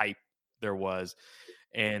much hype there was.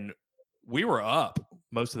 And we were up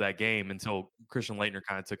most of that game until Christian Laettner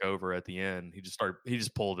kind of took over at the end. He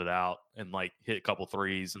just pulled it out and like hit a couple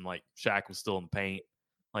threes, and like Shaq was still in the paint.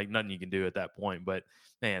 Like nothing you can do at that point. But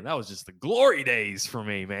man, that was just the glory days for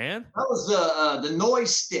me, man. That was the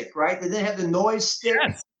noise stick, right? Did they have the noise stick?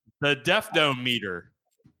 Yes. The Def Dome meter.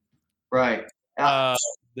 Right. The I'll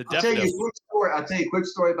tell you a quick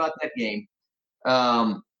story about that game.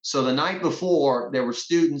 So the night before, there were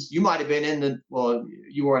students. You might have been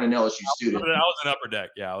you weren't an LSU student. I was in Upper Deck.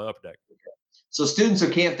 Yeah, Upper Deck. So students are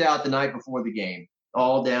camped out the night before the game,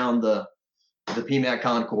 all down the PMAC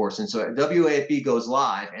concourse. And so WAFB goes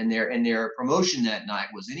live, and their promotion that night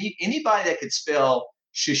was anybody that could spell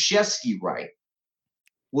Krzyzewski right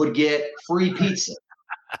would get free pizza.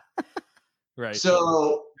 Right.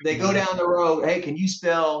 So they go down the road. Hey, can you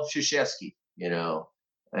spell Krzyzewski?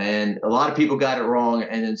 And a lot of people got it wrong.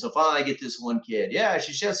 And then so finally I get this one kid. Yeah,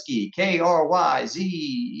 Krzyzewski, Kryzeewski.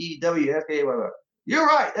 You're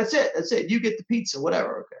right. That's it. You get the pizza,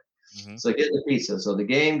 whatever. Okay. Mm-hmm. So get the pizza. So the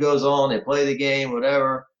game goes on. They play the game,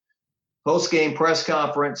 whatever. Post-game press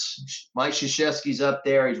conference. Mike Krzyzewski's up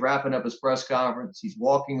there. He's wrapping up his press conference. He's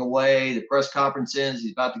walking away. The press conference ends.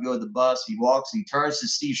 He's about to go to the bus. He walks. He turns to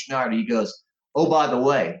Steve Schneider. He goes, oh, by the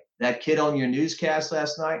way, that kid on your newscast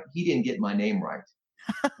last night, he didn't get my name right.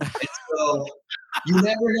 So you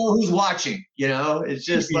never know who's watching. It's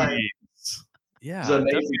just like, yeah,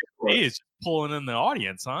 he is pulling in the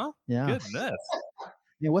audience, huh? Yeah. Goodness.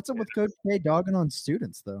 Yeah. What's up with Coach K dogging on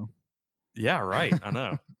students though? Yeah, right. I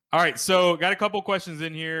know. All right, so got a couple questions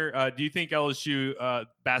in here. Do you think LSU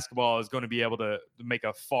basketball is going to be able to make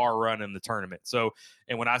a far run in the tournament? So,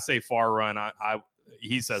 and when I say far run,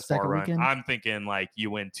 he says Second far run. weekend? I'm thinking like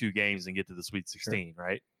you win 2 games and get to the Sweet 16,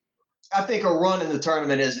 right? I think a run in the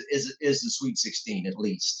tournament is the Sweet 16 at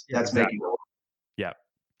least. Yeah, That's exactly. making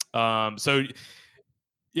a run. So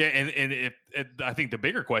yeah, and if I think the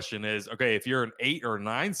bigger question is, okay, if you're an 8 or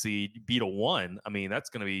 9 seed, you beat a 1. I mean, that's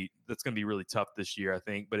gonna be really tough this year, I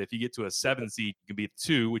think. But if you get to a 7 seed, you can beat a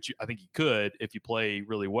 2, which I think you could if you play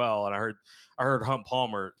really well. And I heard Hunt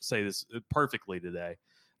Palmer say this perfectly today,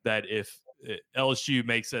 that if LSU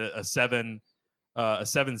makes a 7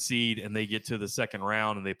 seed and they get to the second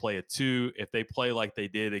round and they play a 2, if they play like they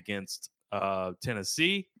did against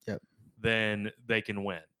Tennessee, Yep. then they can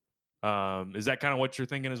win. Is that kind of what you're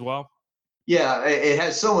thinking as well? Yeah, it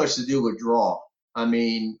has so much to do with draw. I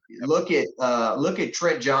mean, look at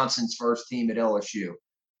Trent Johnson's first team at LSU.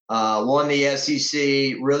 Won the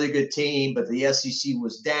SEC, really good team, but the SEC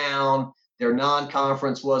was down. Their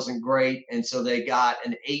non-conference wasn't great, and so they got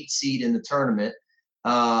an 8 seed in the tournament.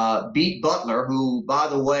 Beat Butler, who, by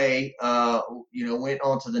the way, went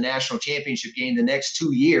on to the national championship game the next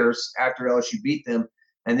 2 years after LSU beat them.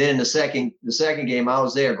 And then in the second game, I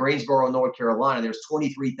was there, Greensboro, North Carolina. There's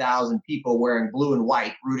 23,000 people wearing blue and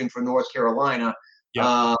white rooting for North Carolina.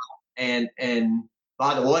 Yep. And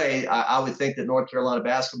by the way, I would think that North Carolina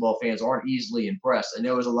basketball fans aren't easily impressed. And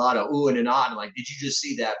there was a lot of ooh and ah, like, did you just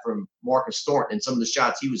see that from Marcus Thornton and some of the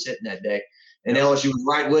shots he was hitting that day? And LSU was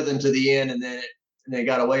right with him to the end, and then they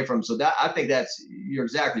got away from him. So I think you're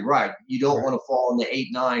exactly right. You don't want to fall in the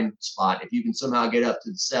 8-9 spot. If you can somehow get up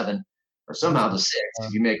to the 7 or somehow the 6,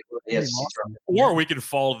 you make the SEC tournament. Or we could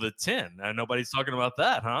fall to the 10. Nobody's talking about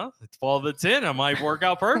that, huh? Fall to the 10. It might work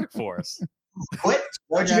out perfect for us. What?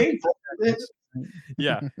 What do you mean?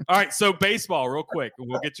 Yeah. All right. So baseball, real quick.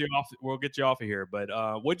 We'll get you off of here. But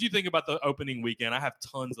what do you think about the opening weekend? I have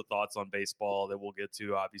tons of thoughts on baseball that we'll get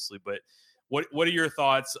to, obviously. But what are your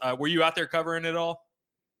thoughts? Were you out there covering it all?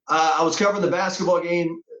 I was covering the basketball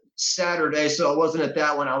game Saturday, so I wasn't at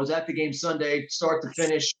that one. I was at the game Sunday, start to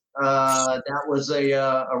finish. That was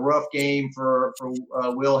a rough game for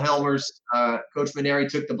Will Helmers. Coach Maneri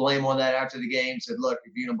took the blame on that after the game. Said, "Look,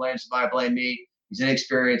 if you're gonna blame somebody, blame me. He's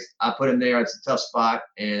inexperienced. I put him there. It's a tough spot,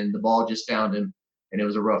 and the ball just found him, and it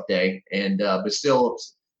was a rough day. And but still,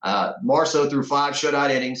 Marceau threw 5 shutout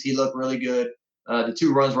innings. He looked really good. The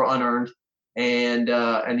 2 runs were unearned,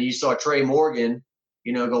 and you saw Trey Morgan,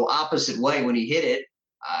 go opposite way when he hit it.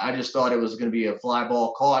 I just thought it was going to be a fly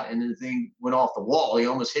ball caught, and then the thing went off the wall. He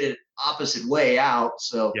almost hit it opposite way out.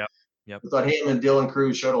 So Yep. I thought him and Dylan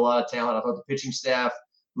Cruz showed a lot of talent. I thought the pitching staff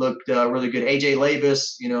looked really good. AJ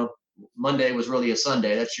Levis, Monday was really a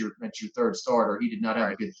Sunday. That's your third starter. He did not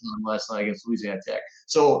have a good time last night against Louisiana Tech.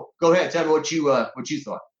 So go ahead, tell me what you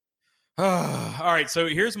thought. All right, so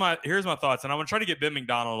here's my thoughts, and I'm gonna try to get Ben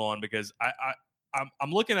McDonald on because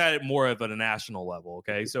I'm looking at it more of at a national level.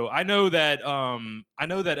 Okay, so I know that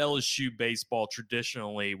LSU baseball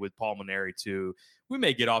traditionally with Paul Maneri too, we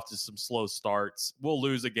may get off to some slow starts. We'll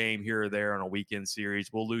lose a game here or there on a weekend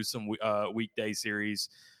series. We'll lose some weekday series,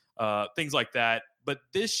 things like that. But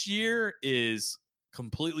this year is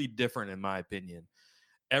completely different in my opinion.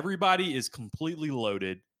 Everybody is completely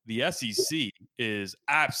loaded. The SEC is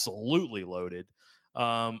absolutely loaded.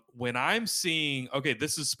 When I'm seeing, okay,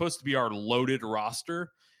 this is supposed to be our loaded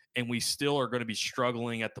roster, and we still are going to be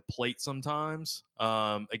struggling at the plate sometimes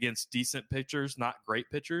against decent pitchers, not great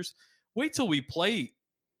pitchers. Wait till we play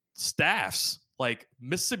staffs like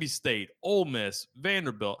Mississippi State, Ole Miss,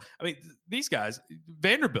 Vanderbilt. I mean, these guys,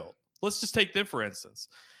 Vanderbilt, let's just take them for instance.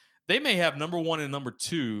 They may have number 1 and number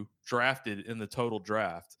 2 drafted in the total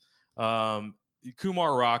draft.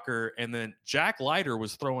 Kumar Rocker, and then Jack Leiter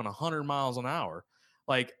was throwing 100 miles an hour.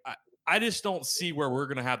 Like, I just don't see where we're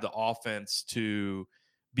going to have the offense to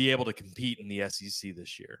be able to compete in the SEC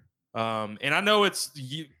this year. And I know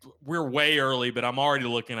we're way early, but I'm already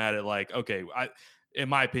looking at it like, okay, in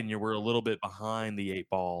my opinion, we're a little bit behind the 8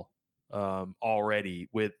 ball already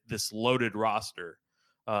with this loaded roster.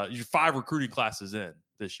 You're 5 recruiting classes in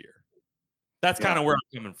this year. That's kind of where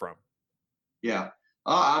I'm coming from. Yeah.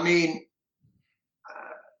 I mean,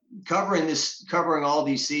 covering all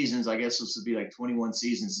these seasons, I guess this would be like 21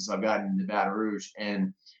 seasons since I've gotten into Baton Rouge.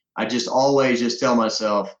 And I just always just tell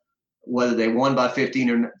myself, whether they won by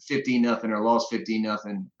 15 nothing or lost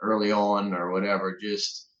 15-0 early on or whatever,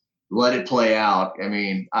 just let it play out. I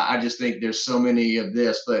mean, I just think there's so many of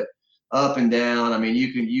this, but up and down. I mean,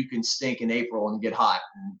 you can stink in April and get hot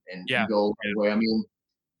and go away. I mean,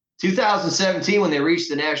 2017 when they reached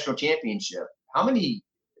the national championship, how many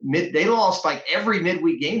they lost like every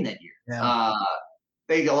midweek game that year. Yeah.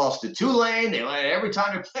 They lost to Tulane. Every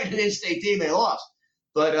time they played an in-state team, they lost.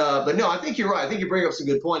 But no, I think you're right. I think you bring up some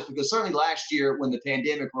good points because certainly last year when the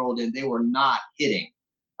pandemic rolled in, they were not hitting.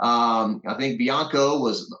 I think Bianco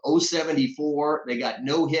was 074. They got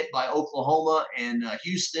no hit by Oklahoma and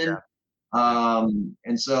Houston. Yeah.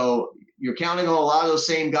 And so you're counting on a lot of those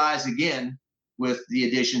same guys again with the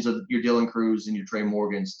additions of your Dylan Cruz and your Trey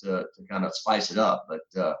Morgans to kind of spice it up. But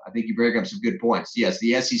I think you bring up some good points. Yes,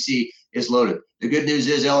 the SEC is loaded. The good news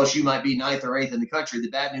is LSU might be 9th or 8th in the country. The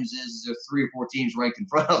bad news is there's 3 or 4 teams ranked in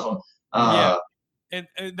front of them. Yeah. And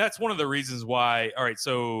that's one of the reasons why. All right,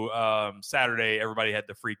 so Saturday everybody had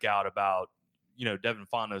to freak out about Devin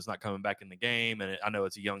Fontenot's not coming back in the game, and I know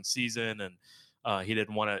it's a young season, and he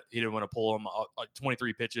didn't want to pull him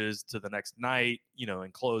 23 pitches to the next night,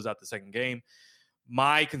 and close out the second game.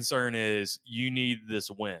 My concern is you need this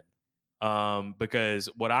win, because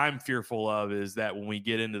what I'm fearful of is that when we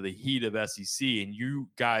get into the heat of SEC and you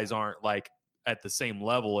guys aren't like at the same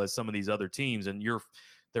level as some of these other teams, and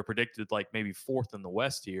they're predicted like maybe 4th in the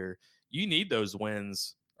West here, you need those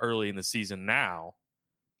wins early in the season now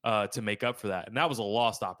to make up for that. And that was a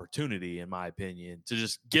lost opportunity, in my opinion, to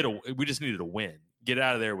just we just needed a win, get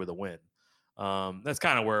out of there with a win. That's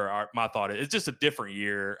kind of where my thought is. It's just a different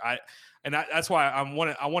year. That's why I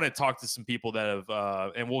want to talk to some people that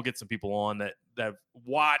have, and we'll get some people on that have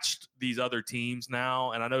watched these other teams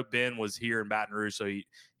now. And I know Ben was here in Baton Rouge, so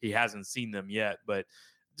he hasn't seen them yet, but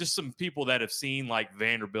just some people that have seen like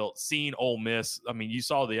Vanderbilt, seen Ole Miss. I mean, you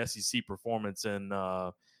saw the SEC performance in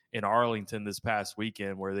Arlington this past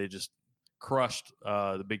weekend where they just crushed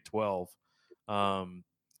the Big 12.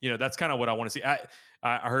 That's kind of what I want to see.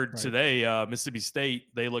 I heard today Mississippi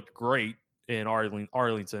State, they looked great in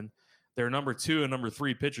Arlington. Their number 2 and number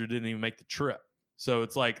 3 pitcher didn't even make the trip. So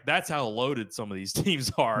it's like that's how loaded some of these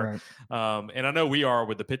teams are. Right. And I know we are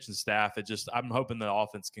with the pitching staff. I'm hoping the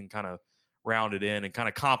offense can kind of round it in and kind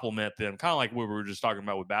of complement them, kind of like what we were just talking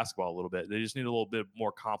about with basketball a little bit. They just need a little bit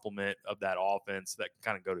more complement of that offense that can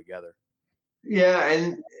kind of go together. Yeah,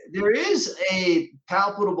 and there is a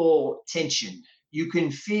palpable tension. You can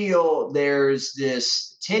feel there's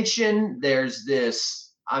this tension. There's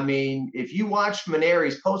this, if you watched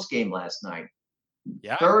Maneri's post-game last night,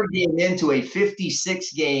 third game into a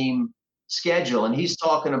 56-game schedule, and he's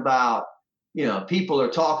talking about, people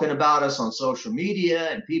are talking about us on social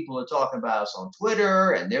media and people are talking about us on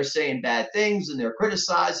Twitter and they're saying bad things and they're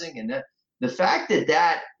criticizing. And the fact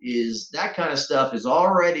that kind of stuff is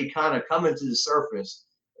already kind of coming to the surface.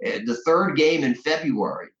 The third game in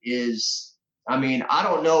February is, I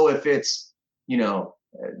don't know if it's, no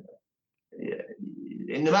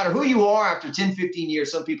matter who you are, after 10, 15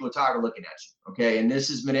 years, some people are tired of looking at you. Okay. And this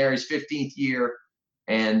is Maneri's 15th year.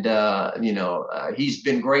 And, he's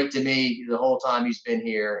been great to me the whole time he's been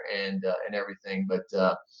here and everything. But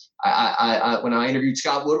I when I interviewed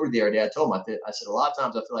Scott Woodward the other day, I told him, I said, a lot of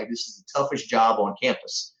times I feel like this is the toughest job on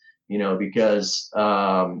campus, because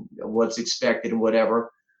what's expected and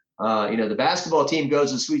whatever. The basketball team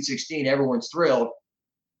goes to Sweet 16, everyone's thrilled.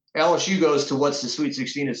 LSU goes to what's the Sweet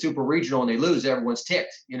 16 at Super Regional and they lose, everyone's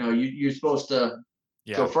ticked. You're supposed to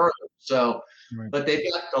go further. So, but they've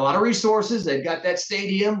got a lot of resources. They've got that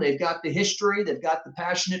stadium. They've got the history. They've got the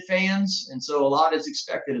passionate fans. And so a lot is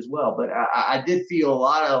expected as well. But I did feel a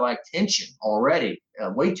lot of like tension already,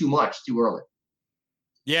 way too much, too early.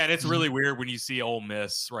 Yeah, and it's really weird when you see Ole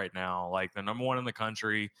Miss right now, like the number 1 in the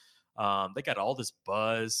country. They got all this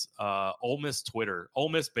buzz. Ole Miss Twitter, Ole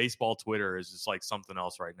Miss baseball Twitter is just like something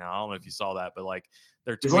else right now. I don't know if you saw that, but like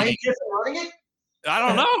they're tweeting. Is Lane Kiffin running it? I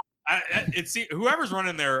don't know. It's whoever's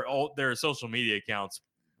running their social media accounts,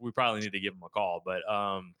 we probably need to give them a call. But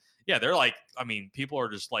they're like, people are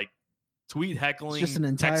just like tweet heckling. It's just an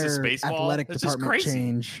entire Texas baseball. Athletic it's department just crazy.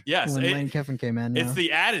 Change. Yes, when Lane Kiffin came in. It's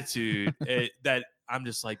the attitude that I'm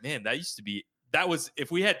just like, man, that used to be. That was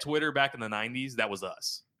if we had Twitter back in the 90s, that was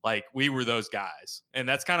us. Like we were those guys, and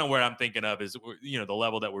that's kind of where I'm thinking of is the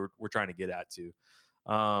level that we're trying to get at to.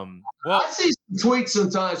 I see some tweets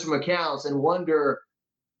sometimes from accounts and wonder,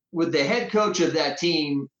 with the head coach of that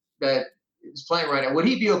team that is playing right now, would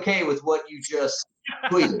he be okay with what you just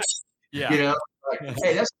tweeted? Yeah. Like,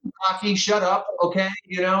 hey, that's hockey. Shut up, okay?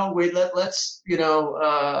 Let's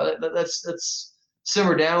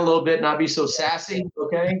simmer down a little bit, not be so sassy,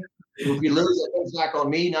 okay? If we lose, it comes back on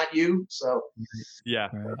me, not you. So yeah,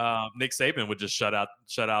 Nick Saban would just shut out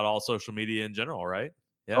all social media in general, right?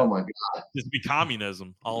 Yeah. Oh my God, just be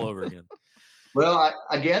communism all over again. Well,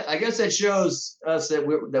 I guess that shows us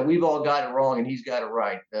that we've all got it wrong and he's got it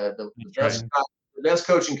right. The best the best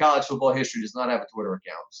coach in college football history does not have a Twitter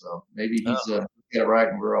account. So maybe he's got it right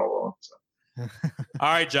and we're all wrong. So. All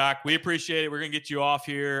right, Jock, we appreciate it. We're going to get you off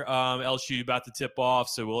here. LSU about to tip off,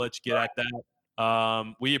 so we'll let you get at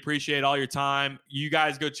that. We appreciate all your time. You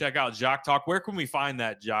guys go check out Jock Talk. Where can we find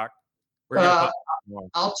that, Jock?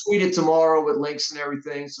 I'll tweet it tomorrow with links and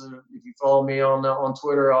everything. So if you follow me on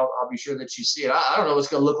Twitter, I'll be sure that you see it. I don't know what it's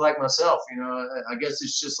going to look like myself. I guess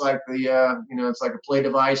it's just like it's like a play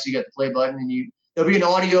device. You got the play button, and there'll be an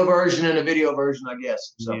audio version and a video version, I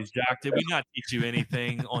guess. So, Jock, did we not teach you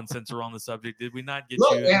anything on Censor on the Subject? Did we not get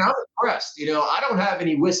look, you? Man, I'm impressed. I don't have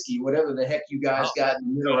any whiskey, whatever the heck you guys got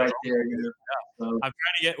in the middle right there. So. I'm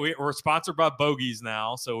trying to we're sponsored by Bogies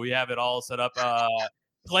now, so we have it all set up.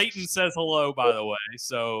 Clayton says hello, by the way.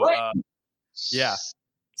 So, yeah.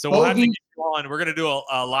 So we'll have to get you on. We're going to do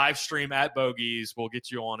a live stream at Bogies. We'll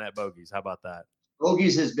get you on at Bogies. How about that?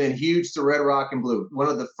 Bogies has been huge to Red Rock and Blue. One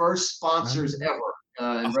of the first sponsors ever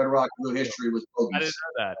in Red Rock and Blue history was Bogies.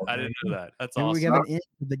 I didn't know that. That's Maybe awesome. we have an end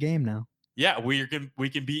to the game now. Yeah, we can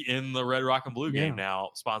be in the Red Rock and Blue game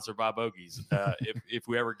now, sponsored by Bogies. If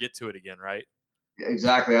we ever get to it again, right?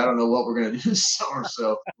 Exactly. I don't know what we're going to do this summer,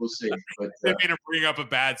 so we'll see. But didn't mean to bring up a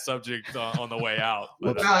bad subject on the way out.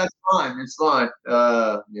 But, no, it's fine. It's fine.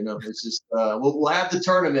 It's just we'll have the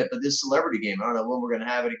tournament, but this celebrity game, I don't know when we're going to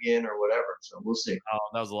have it again or whatever. So we'll see. Oh,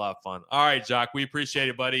 that was a lot of fun. All right, Jock, we appreciate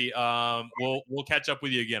it, buddy. We'll catch up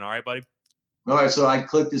with you again. All right, buddy. All right, so I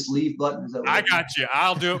click this leave button. Is that what I got you.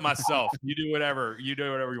 I'll do it myself. You do whatever you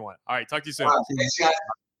want. All right, talk to you soon. All right, thanks, guys.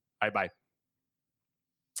 All right, bye.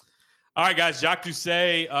 All right, guys, Jacques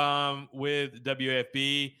Doucet with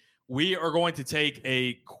WAFB. We are going to take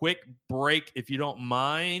a quick break, if you don't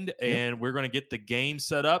mind, and we're going to get the game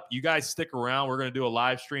set up. You guys stick around. We're going to do a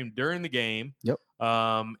live stream during the game. Yep.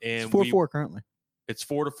 And it's 4-4 currently. It's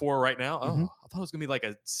 4-4 right now. Mm-hmm. Oh, I thought it was going to be like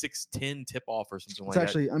a 6-10 tip-off or something it's like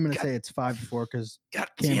actually, that. I'm going to say it's 5-4 because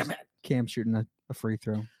Cam's shooting a free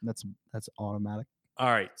throw. That's automatic. All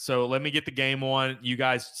right, so let me get the game on. You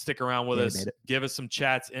guys stick around with us. Give us some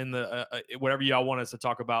chats in the whatever y'all want us to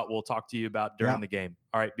talk about. We'll talk to you about during the game.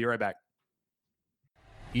 All right, be right back.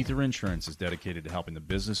 Ether Insurance is dedicated to helping the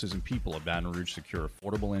businesses and people of Baton Rouge secure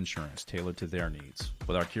affordable insurance tailored to their needs.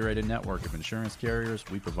 With our curated network of insurance carriers,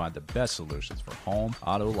 we provide the best solutions for home,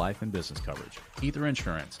 auto, life, and business coverage. Ether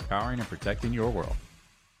Insurance, powering and protecting your world.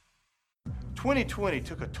 2020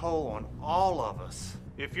 took a toll on all of us.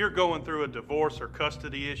 If you're going through a divorce or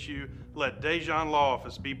custody issue, let Dejan Law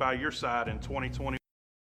Office be by your side in 2021.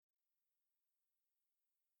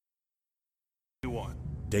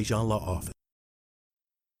 Dejan Law Office.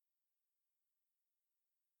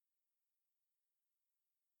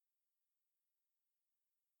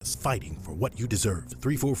 Fighting for what you deserve.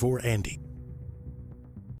 344-ANDY.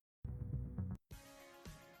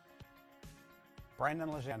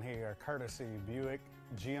 Brandon Lejeune here, courtesy Buick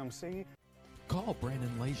GMC. Call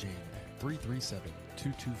Brandon Lejeune at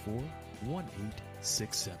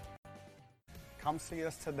 337-224-1867. Come see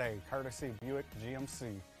us today, courtesy Buick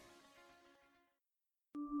GMC.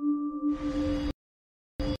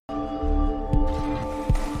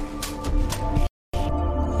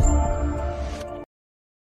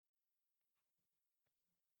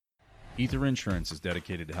 Ether Insurance is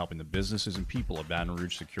dedicated to helping the businesses and people of Baton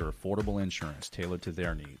Rouge secure affordable insurance tailored to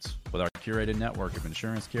their needs. With our curated network of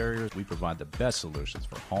insurance carriers, we provide the best solutions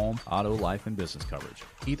for home, auto, life, and business coverage.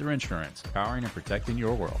 Ether Insurance, powering and protecting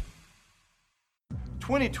your world.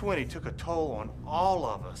 2020 took a toll on all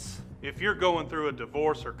of us. If you're going through a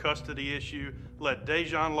divorce or custody issue, let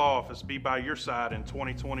Dejan Law Office be by your side in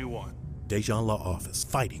 2021. Dejan Law Office,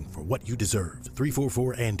 fighting for what you deserve.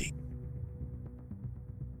 344-ANDY.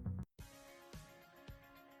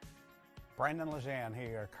 Brandon Lejeune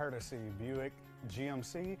here, courtesy Buick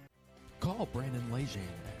GMC. Call Brandon Lejeune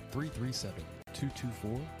at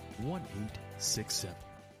 337-224-1867.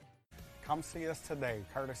 Come see us today,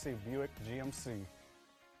 courtesy Buick GMC.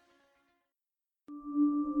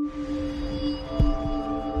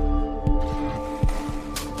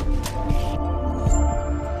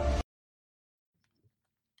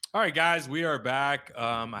 All right, guys, we are back.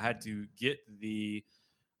 I had to get the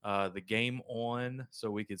game on so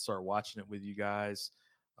we could start watching it with you guys.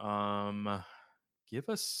 Give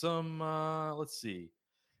us some, let's see.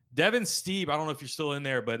 Devin Steve, I don't know if you're still in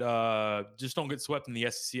there, but just don't get swept in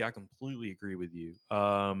the SEC. I completely agree with you.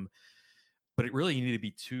 But it really you need to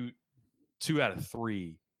be two out of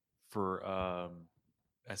three for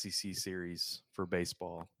SEC series for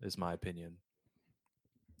baseball, is my opinion.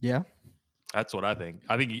 Yeah. That's what I think.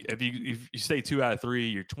 I think if you stay 2 out of 3,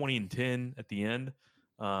 you're 20-10 at the end.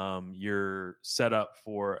 You're set up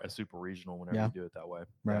for a super regional whenever you do it that way.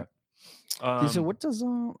 Right. Dude, so what does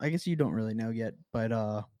I guess you don't really know yet, but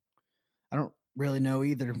I don't really know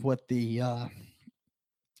either what the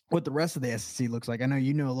rest of the SEC looks like. I know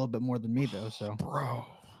you know a little bit more than me though, so bro. so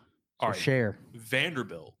All right, share.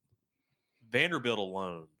 Vanderbilt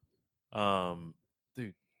alone,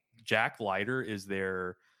 dude. Jack Leiter is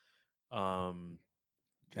their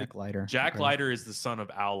Jack Leiter. Jack Okay. Leiter is the son of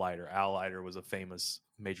Al Leiter. Al Leiter was a famous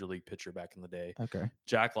major league pitcher back in the day. Okay.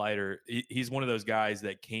 Jack Leiter, he's one of those guys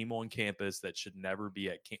that came on campus that should never be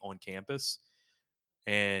on campus,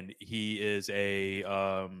 and he is a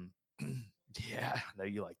yeah, I know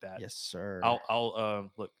you like that. Yes, sir.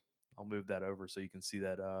 I'll look. I'll move that over so you can see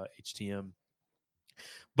that HTM.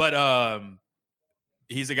 But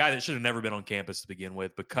he's a guy that should have never been on campus to begin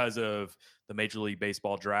with because of the Major League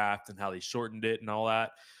Baseball draft and how they shortened it and all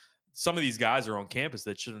that. Some of these guys are on campus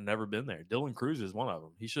that should have never been there. Dylan Cruz is one of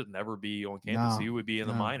them. He should never be on campus. No, He would be in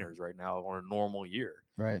the no. minors right now on a normal year.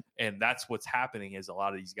 Right. And that's what's happening is a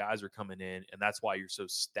lot of these guys are coming in, and that's why you're so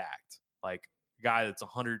stacked. Like a guy that's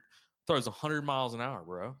 100 throws 100 miles an hour,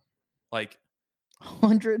 bro. Like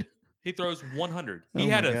 100. he throws 100. Oh He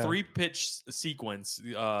had my a God. 3-pitch sequence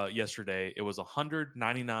yesterday. It was 100,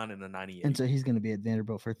 99, and a 98. And so he's going to be at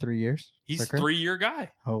Vanderbilt for 3 years. Is He's that a correct? 3-year guy.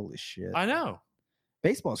 Holy shit. I know.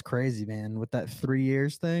 Baseball's crazy, man. With that 3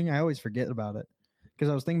 years thing, I always forget about it. Because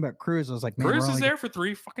I was thinking about Cruz. I was like, man, Cruz we're is only there for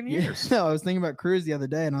 3 fucking Yeah, years. No, I was thinking about Cruz the other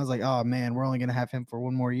day, and I was like, oh man, we're only going to have him for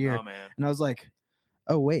one more year. Oh, man. And I was like,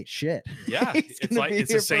 oh wait, shit. Yeah, He's it's gonna like be it's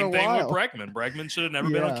here the for a same thing with while. Bregman. Bregman should have never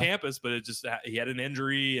been on Yeah. campus, but it just he had an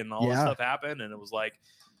injury and all this Yeah. stuff happened, and it was like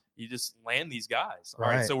you just land these guys. All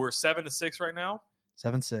right, Right. so we're 7-6 right now.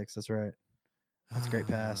 7-6. That's right. That's a great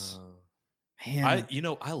pass. Man, I dude,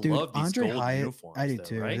 love these Andre gold Hyatt, uniforms. I do though,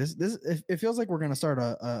 too. Right? It feels like we're gonna start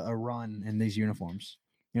a run in these uniforms.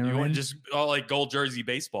 You know You what I want mean? just like gold jersey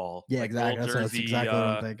baseball? Yeah, like exactly. gold That's jersey, exactly what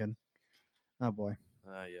I'm thinking. Oh boy.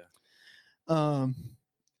 Yeah.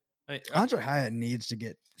 Andre Hyatt needs to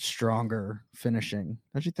get stronger finishing.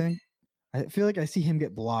 Don't you think? I feel like I see him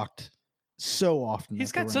get blocked so often.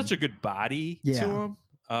 He's got such a good body Yeah. to him.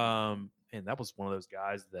 And that was one of those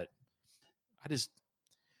guys that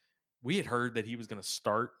we had heard that he was going to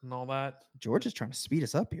start and all that. George is trying to speed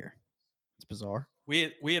us up here. It's bizarre.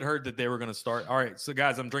 We had heard that they were going to start. All right, so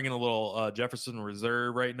guys, I'm drinking a little Jefferson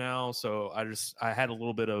Reserve right now. So I had a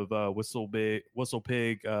little bit of Whistle Pig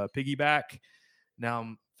piggyback. Now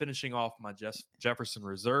I'm finishing off my Jefferson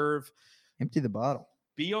Reserve. Empty the bottle.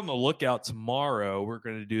 Be on the lookout tomorrow. We're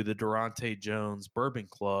going to do the Durante Jones Bourbon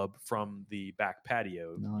Club from the back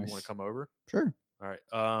patio. You Nice. want to come over? Sure. All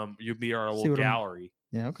right. You'll be our See little what I'm- gallery.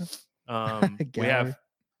 Yeah. Okay. We have,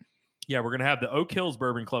 we're going to have the Oak Hills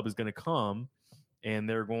Bourbon Club is going to come, and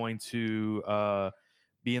they're going to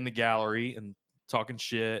be in the gallery and talking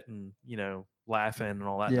shit and, laughing and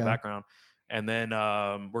all that in the Yeah. background. And then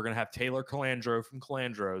we're going to have Taylor Calandro from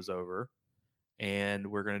Calandro's over, and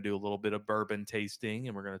we're going to do a little bit of bourbon tasting,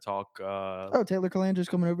 and we're going to talk. Oh, Taylor Calandro's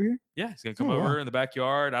coming over here. Yeah, he's going to come Oh, over wow. in the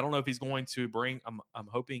backyard. I don't know if he's going to bring. I'm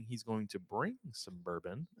hoping he's going to bring some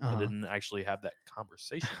bourbon. Uh-huh. I didn't actually have that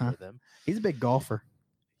conversation with him. He's a big golfer.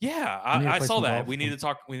 Yeah, We need to I play saw some that. golf We with need him. to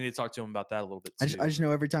talk. We need to talk to him about that a little bit I too. just know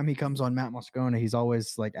every time he comes on Matt Moscona, he's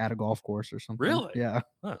always like at a golf course or something. Really? Yeah.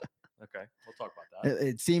 Huh. Okay, we'll talk about that.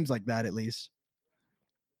 It seems like that at least.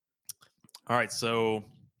 All right, so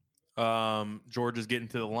George is getting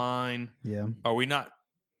to the line. Yeah. Are we not?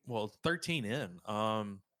 Well, 13 in.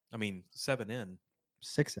 7 in.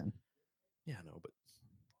 6 in. Yeah, no, but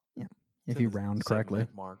If to you the round 7 correctly.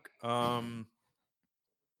 minute mark.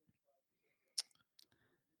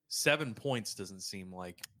 7 points doesn't seem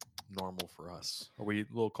like normal for us. Are we a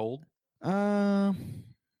little cold? I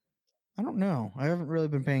don't know. I haven't really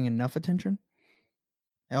been paying enough attention.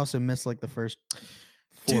 I also missed like the first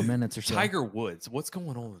 4 Dude, minutes or so. Tiger Woods. What's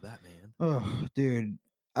going on with that, man? Oh, dude.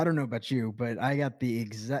 I don't know about you, but I got the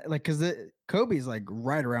exact because Kobe's like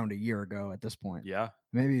right around a year ago at this point. Yeah,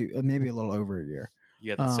 Maybe a little over a year.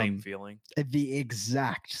 you got the same feeling. The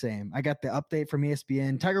exact same. I got the update from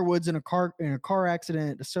ESPN. Tiger Woods in a car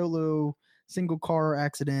accident, a solo single car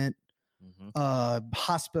accident,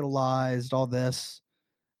 hospitalized, all this.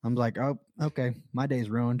 I'm like, oh, okay, my day's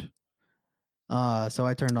ruined. So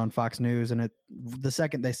I turned on Fox News, and the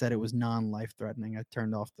second they said it was non-life threatening, I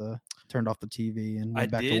turned off the TV and went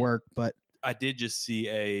back to work. But I did just see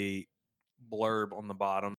a blurb on the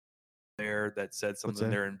bottom there that said something that?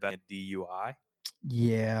 they're investigating DUI.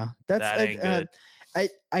 yeah, That ain't good.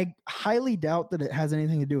 I highly doubt that it has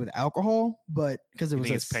anything to do with alcohol, but because it You was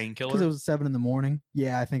think it's because it painkillers? was 7 a.m.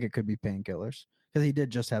 Yeah, I think it could be painkillers because he did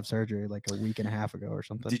just have surgery like a week and a half ago or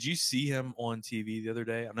something. Did you see him on TV the other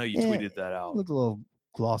day? I know you Yeah, tweeted that He out. looked a little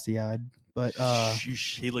glossy eyed. But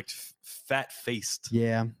he looked fat faced.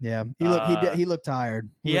 yeah. He looked tired.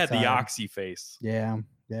 He looked had the tired. oxy face. Yeah.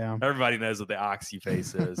 Everybody knows what the oxy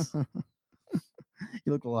face is.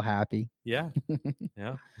 He looked a little happy. Yeah.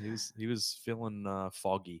 He was feeling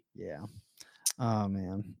foggy. Yeah. Oh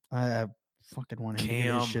man, I fucking want him to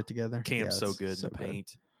get his shit together. Cam's so it's good in the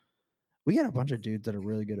paint. We got a bunch of dudes that are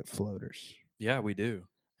really good at floaters. Yeah, we do.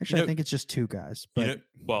 Actually, I think it's just two guys. But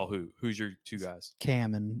who's your two guys?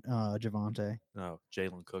 Cam and Javante. No,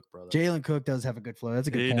 Jalen Cook, brother. Jalen Cook does have a good floater. That's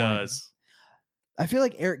a good point. He does. I feel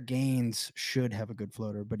like Eric Gaines should have a good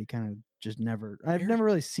floater, but he kind of just never. I've never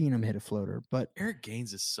really seen him hit a floater. But Eric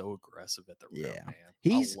Gaines is so aggressive at the rim, man.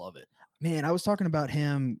 I love it. Man, I was talking about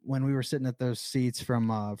him when we were sitting at those seats from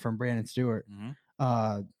Brandon Stewart.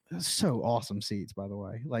 So awesome seats, by the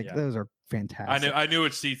way. Like those are fantastic. I knew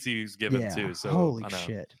which seats he was given too. So holy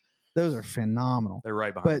shit, those are phenomenal. They're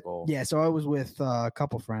right behind the goal. Yeah, so I was with a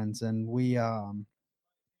couple friends, and we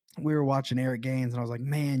were watching Eric Gaines, and I was like,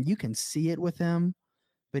 man, you can see it with him,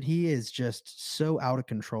 but he is just so out of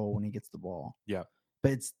control when he gets the ball. Yeah.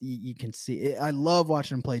 But you can see it. I love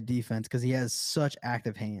watching him play defense because he has such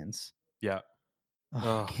active hands. Yeah.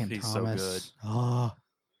 Oh, Cam he's Thomas. so good. Oh,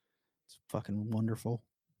 it's fucking wonderful.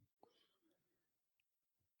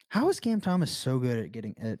 How is Cam Thomas so good at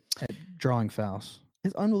getting at drawing fouls?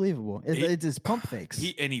 It's unbelievable. It's his pump fakes.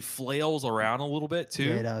 He flails around a little bit too.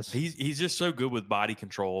 Yeah, he does. He's just so good with body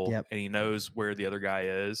control, Yep. and he knows where the other guy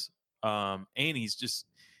is. And he's just,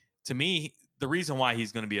 to me, the reason why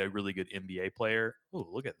he's going to be a really good NBA player. Oh,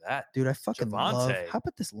 look at that, dude! I fucking love. Javante. How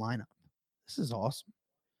about this lineup? This is awesome.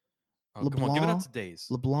 Oh, come on, give it up to Days.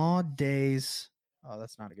 LeBlanc, Days. Oh,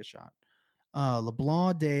 that's not a good shot.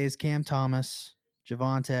 LeBlanc, Days, Cam Thomas,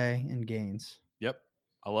 Javante, and Gaines. Yep,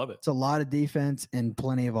 I love it. It's a lot of defense and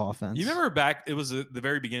plenty of offense. You remember back? It was the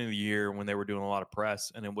very beginning of the year when they were doing a lot of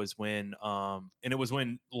press, and it was when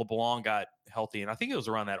LeBlanc got healthy, and I think it was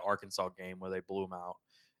around that Arkansas game where they blew him out.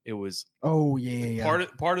 It was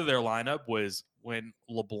part of their lineup was when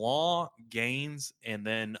LeBlanc, Gaines, and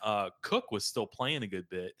then Cook was still playing a good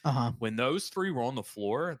bit. When those three were on the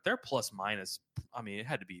floor, their plus minus, I mean, it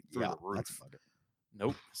had to be through the roof.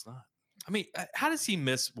 Nope, it's not. I mean, how does he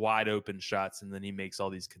miss wide open shots and then he makes all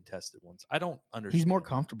these contested ones? I don't understand. He's more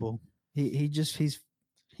comfortable. He's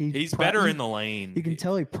better in the lane. You can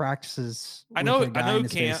tell he practices. I know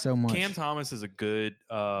Cam so much. Cam Thomas is a good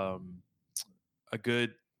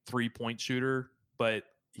 3-point shooter, but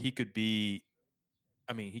he could be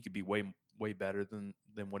way better than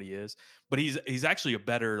what he is. But he's actually a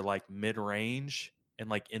better like mid-range and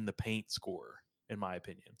like in the paint scorer, in my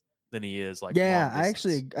opinion, than he is like. Yeah, I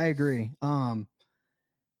agree.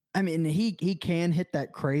 I mean, he can hit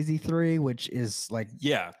that crazy three, which is like,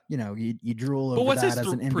 you drool over but what's that his as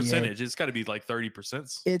an NBA percentage? It's got to be like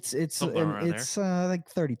 30%. It's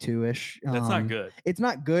like 32-ish. That's not good. It's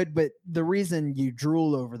not good, but the reason you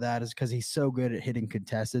drool over that is because he's so good at hitting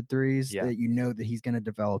contested threes that you know that he's going to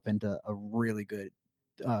develop into a really good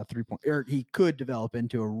 3-point, or he could develop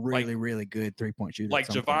into a really good 3-point shooter. Like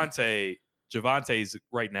Javante's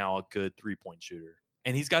right now a good 3-point shooter.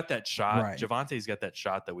 And he's got that shot. Right. Javante's got that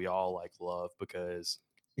shot that we all like love because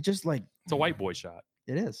it's just like it's a white boy shot.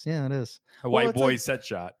 It is. Yeah, it is. A white boy set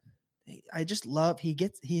shot. I just love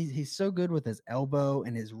he's so good with his elbow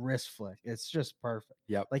and his wrist flick. It's just perfect.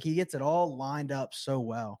 Yep. Like he gets it all lined up so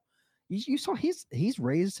well. You saw he's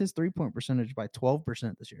raised his 3-point percentage by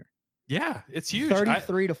 12% this year. Yeah, it's huge.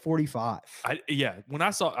 33 to 45. When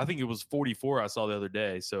I think it was 44 I saw the other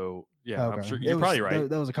day. So yeah, okay. I'm sure you're probably right.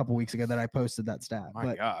 That was a couple weeks ago that I posted that stat.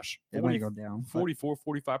 My gosh. It might go down. 44,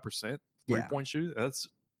 45% 3-point shoot. That's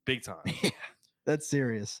big time. That's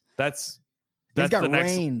serious. That's got the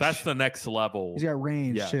range. That's the next level. He's got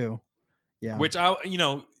range too. Yeah. Which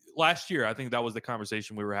last year I think that was the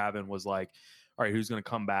conversation we were having was like, all right, who's going to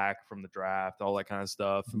come back from the draft, all that kind of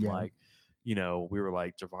stuff. And like, we were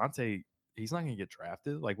like, Javante, he's not going to get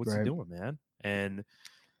drafted. Like, what's he doing, man? And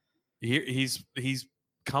he's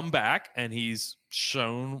come back and he's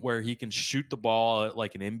shown where he can shoot the ball at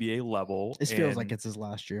like an NBA level. It feels like it's his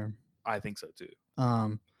last year. I think so too.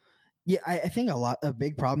 Yeah, I think a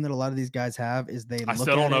big problem that a lot of these guys have is I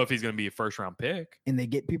still don't know if he's going to be a first round pick. And they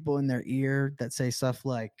get people in their ear that say stuff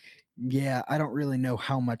like, yeah, I don't really know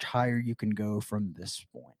how much higher you can go from this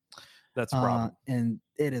point. That's a problem. And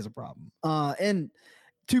it is a problem. And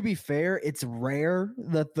to be fair, it's rare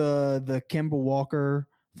that the Kemba Walker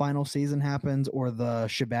final season happens or the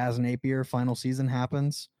Shabazz Napier final season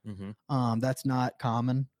happens. Mm-hmm. That's not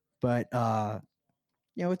common, but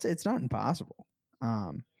it's not impossible.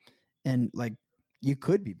 And like you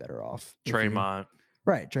could be better off. Draymond.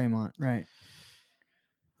 Right.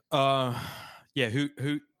 Yeah. Who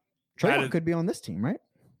Trayvon added- could be on this team, right?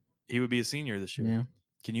 he would be a senior this year. Yeah.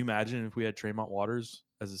 Can you imagine if we had Tremont Waters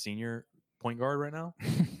as a senior point guard right now?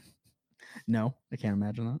 No, I can't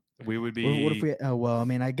imagine that. We would be. What if we? Oh well, I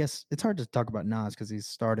mean, I guess it's hard to talk about Nas because he's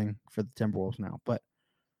starting for the Timberwolves now. But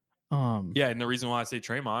Yeah, and the reason why I say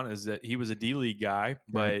Tremont is that he was a D League guy,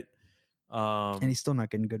 Right. but and he's still not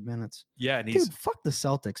getting good minutes. yeah, and he's Dude, fuck the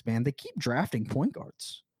Celtics, man. They keep drafting point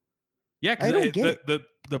guards. yeah. I don't get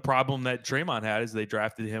The problem that Tremont had is they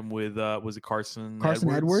drafted him with was it Carson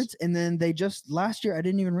Edwards, and then they just last year I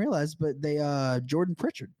didn't even realize, but they Jordan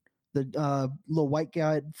Pritchard, the little white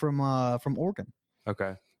guy from Oregon.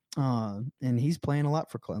 Okay. And he's playing a lot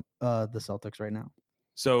for the Celtics right now.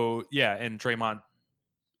 So yeah, and Tremont,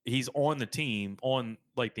 he's on the team, on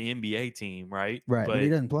like the NBA team, right? Right, but he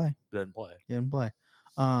doesn't play. Doesn't play. He didn't play.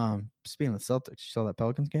 Speaking of Celtics, you saw that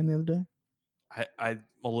Pelicans game the other day? I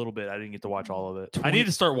a little bit. I didn't get to watch all of it. I need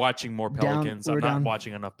to start watching more Pelicans. I'm not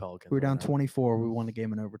watching enough Pelicans. We were down 24. We won the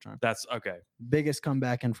game in overtime. That's okay. Biggest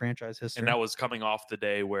comeback in franchise history. And that was coming off the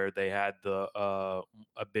day where they had the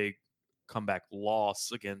a big comeback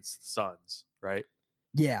loss against the Suns, right?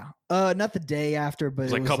 Yeah. Not the day after, but It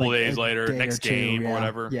was like a couple days later, next game or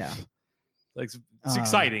whatever. Yeah. Like it's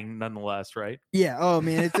exciting nonetheless, right? Yeah. Oh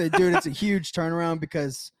man, it's a huge turnaround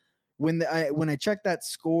because when I checked that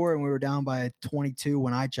score and we were down by 22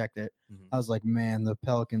 when I checked it, I was like, man, the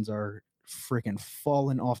Pelicans are freaking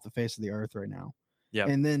falling off the face of the earth right now. Yeah.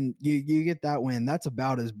 And then you get that win. That's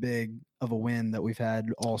about as big of a win that we've had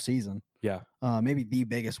all season. Yeah. Maybe the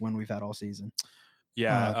biggest win we've had all season.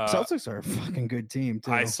 Yeah. Celtics are a fucking good team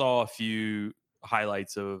too. I saw a few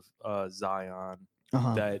highlights of Zion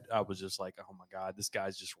that I was just like, oh my God, this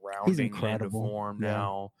guy's just rounding into form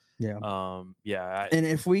now. Yeah. Yeah. And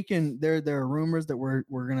if we can, there are rumors that we're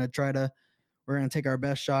gonna take our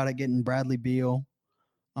best shot at getting Bradley Beal.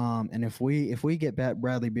 And if we get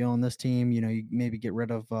Bradley Beal on this team, you maybe get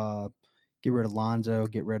rid of Lonzo,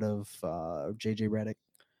 get rid of JJ Redick.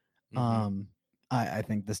 I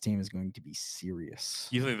think this team is going to be serious.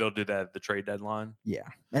 You think they'll do that at the trade deadline? Yeah,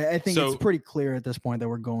 I think it's pretty clear at this point that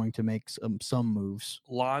we're going to make some moves.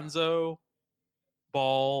 Lonzo,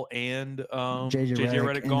 Ball, and JJ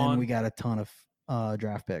Redick gone. And then we got a ton of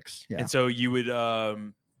draft picks. Yeah, and so you would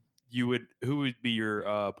who would be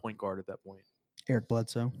your point guard at that point? Eric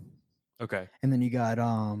Bledsoe. Okay. And then you got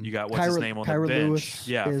what's his name on the bench?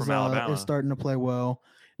 Lewis from Alabama is starting to play well.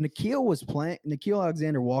 Nickeil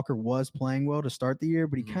Alexander-Walker was playing well to start the year,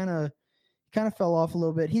 but he kind of fell off a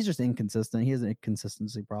little bit. He's just inconsistent. He has a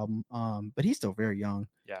consistency problem. But he's still very young.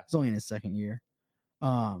 Yeah. He's only in his second year.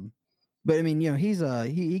 But I mean, he's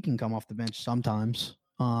he can come off the bench sometimes.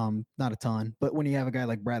 Not a ton. But when you have a guy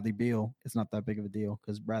like Bradley Beal, it's not that big of a deal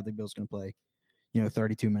because Bradley Beal's going to play,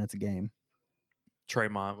 32 minutes a game.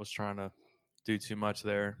 Tremont was trying to do too much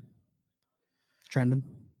there. Trendon,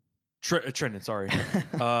 sorry.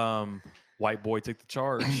 White boy took the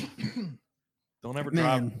charge. Don't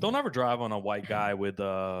ever drive on a white guy with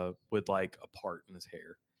like a part in his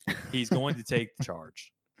hair. He's going to take the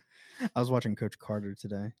charge. I was watching Coach Carter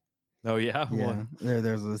today. Oh yeah. Yeah.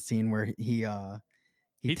 There's a scene where he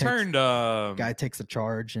turned guy takes a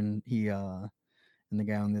charge and and the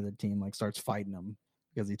guy on the other team starts fighting him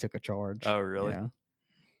because he took a charge. Oh really? Yeah.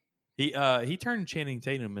 He turned Channing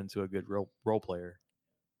Tatum into a good role player.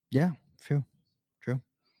 Yeah, true.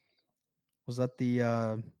 Was that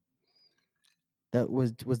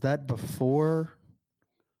was that before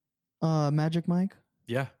Magic Mike?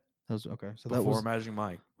 Yeah. That was okay. So before that was Magic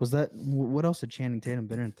Mike. Was that what else had Channing Tatum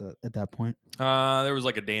been in at that point? There was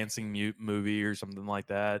like a dancing mute movie or something like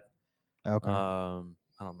that. Okay. I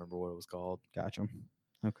don't remember what it was called. Gotcha.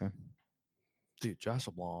 Okay. Dude, Josh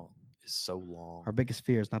LeBlanc is so long. Our biggest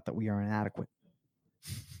fear is not that we are inadequate.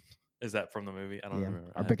 Is that from the movie? I don't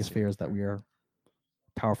remember. Our biggest fear is that we are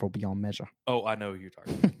powerful beyond measure. Oh, I know who you're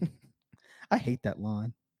talking about. I hate that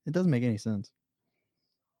line. It doesn't make any sense.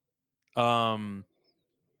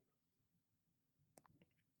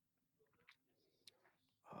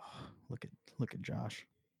 Look at Josh.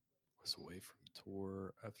 Was away from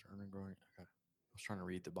tour after undergoing. Okay. I was trying to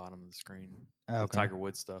read the bottom of the screen. Okay. The Tiger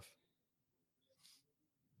Woods stuff.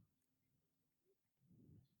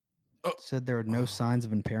 Oh. Said there are no signs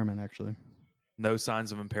of impairment, actually. No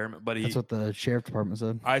signs of impairment, but that's what the sheriff department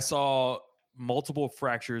said. I saw multiple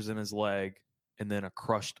fractures in his leg and then a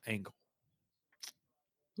crushed ankle.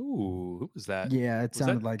 Ooh, who was that? Yeah, it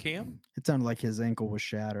sounded like Cam. It sounded like his ankle was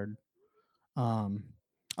shattered.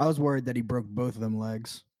 I was worried that he broke both of them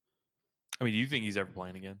legs. I mean, do you think he's ever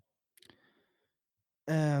playing again?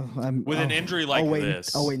 With an injury like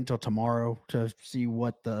this, I'll wait until tomorrow to see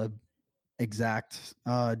what the exact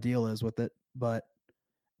deal is with it, but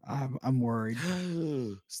I'm worried.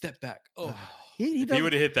 Step back. Oh, He if he does-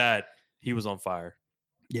 would have hit that, he was on fire.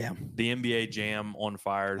 Yeah. The NBA Jam on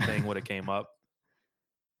fire thing would have came up.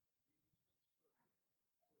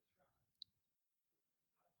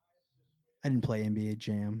 I didn't play NBA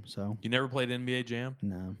Jam, so You never played NBA Jam?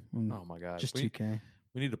 no. Oh my god. Just we, 2K.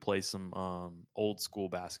 we need to play some old school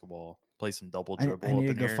basketball. Play some double I dribble. need up to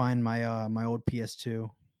in go here. find my my old PS2.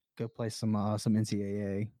 Go play some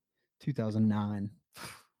NCAA 2009.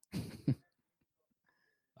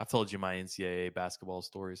 I've told you my NCAA basketball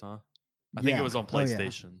stories, huh? I think Yeah. it was on Oh, yeah.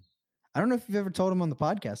 PlayStation. I don't know if you've ever told him on the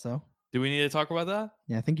podcast though. Do we need to talk about that?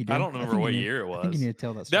 Yeah, I think you do. I don't remember think you what need- year it I think you was. need to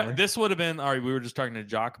tell that story. This would have been all right. We were just talking to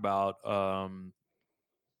Jock about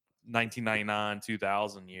 1999,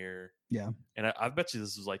 2000 year. Yeah. And I bet you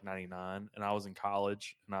this was like 99. And I was in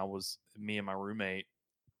college and me and my roommate.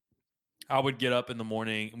 I would get up in the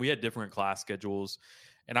morning and we had different class schedules.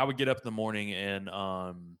 And I would get up in the morning and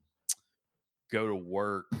go to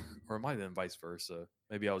work, or it might have been vice versa.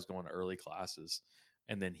 Maybe I was going to early classes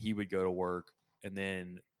and then he would go to work. And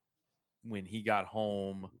then when he got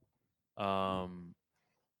home,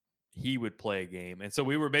 he would play a game. And so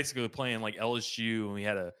we were basically playing like LSU, and we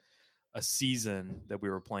had a season that we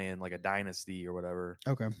were playing like a dynasty or whatever.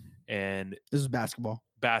 Okay. And This is basketball.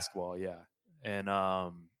 basketball, yeah. And I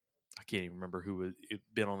can't even remember who had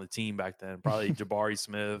been on the team back then. Probably Jabari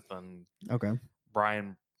Smith and Okay.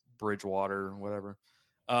 Brian Bridgewater, whatever.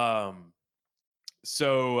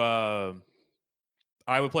 So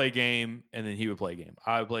I would play a game and then he would play a game.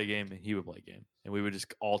 I would play a game and he would play a game, and we would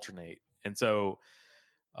just alternate. And so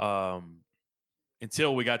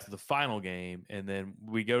until we got to the final game, and then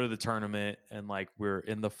we go to the tournament and like we're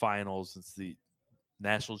in the finals. It's the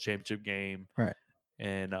national championship game. Right.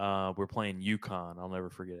 And we're playing UConn. I'll never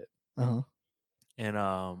forget it. Uh-huh.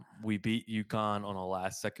 And we beat UConn on a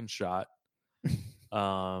last second shot.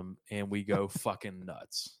 And we go fucking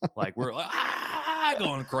nuts. Like we're like,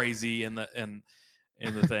 going crazy in the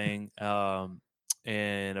thing.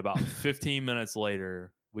 And about 15 minutes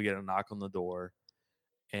later, we get a knock on the door,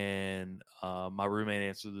 and my roommate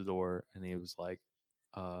answered the door, and he was like,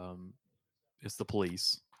 it's the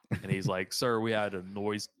police. And he's like, sir, we had a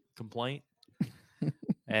noise complaint.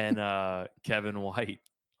 And Kevin White,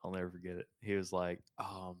 I'll never forget it. He was like,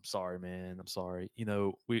 oh, I'm sorry, man. I'm sorry.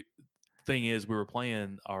 Thing is, we were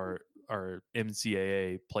playing our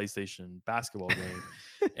NCAA PlayStation basketball game,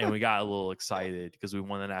 and we got a little excited because we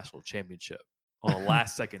won the national championship on a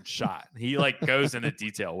last second shot. He like goes into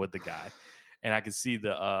detail with the guy, and I could see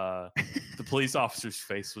the police officer's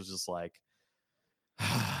face was just like,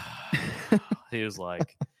 he was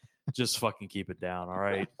like, just fucking keep it down, all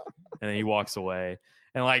right? And then he walks away.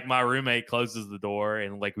 And like my roommate closes the door,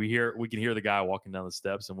 and like we can hear the guy walking down the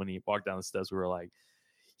steps. And when he walked down the steps, we were like,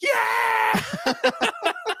 yeah.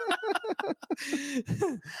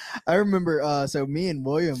 I remember so me and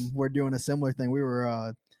William were doing a similar thing. We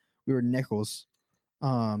were nickels.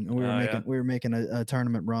 And we were making a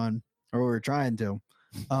tournament run, or we were trying to.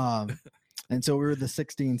 And so we were the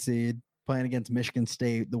 16 seed playing against Michigan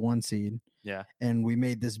State, the 1 seed. Yeah. And we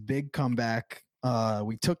made this big comeback.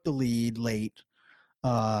 We took the lead late.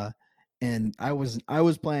 And I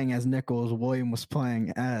was playing as Nichols. William was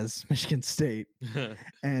playing as Michigan State.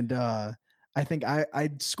 And I think I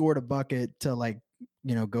scored a bucket to like,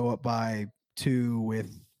 go up by 2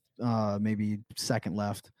 with maybe second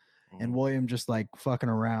left. And William just like fucking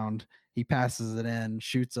around. He passes it in,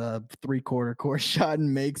 shoots a 3/4 court shot,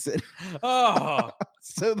 and makes it. Oh,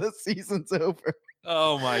 so the season's over.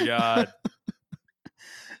 Oh my god.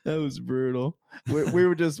 That was brutal. We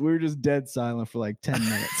were just dead silent for like 10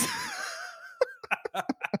 minutes.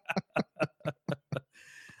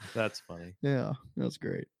 That's funny. Yeah, that was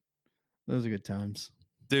great. Those are good times.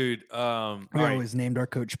 Dude, We all right, always named our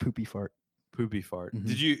coach Poopy Fart. Poopy Fart. Mhm.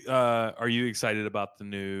 Did you are you excited about the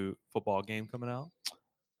new football game coming out?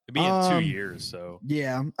 It'll be in 2 years, so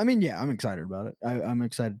Yeah, I mean, yeah, I'm excited about it. I'm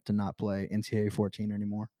excited to not play NCAA 14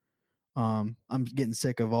 anymore. I'm getting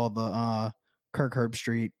sick of all the Kirk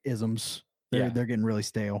Herbstreit isms. They're getting really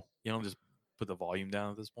stale. you don't just put the volume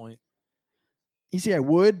down at this point. You see, I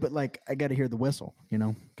would, but like I got to hear the whistle,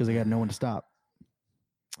 because I got no one to stop.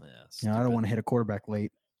 Yeah, I don't want to hit a quarterback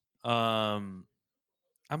late. I'm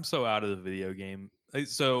so out of the video game.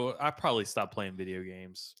 So I probably stopped playing video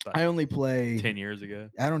games. About I only play 10 years ago.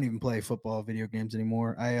 I don't even play football video games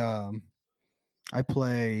anymore. I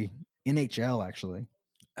play NHL actually.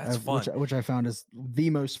 That's fun. Which I found is the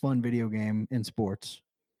most fun video game in sports.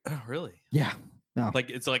 Oh, really? Yeah. No. Like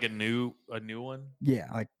it's like a new one. Yeah,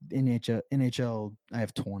 like NHL. I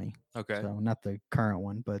have 20. Okay. So not the current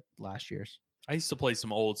one, but last year's. I used to play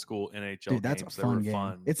some old school NHL Dude, that's a games that fun were game.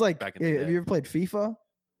 fun. It's like back in the have day. you ever played FIFA?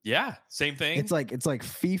 Yeah, same thing. It's like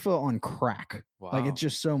FIFA on crack. Like Wow. it's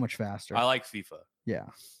just so much faster. I like FIFA. Yeah.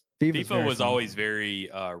 FIFA was always very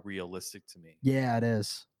realistic to me. Yeah, it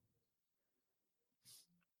is.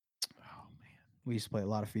 Oh man, we used to play a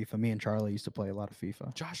lot of FIFA. Me and Charlie used to play a lot of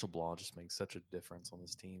FIFA. Josh LeBlanc just makes such a difference on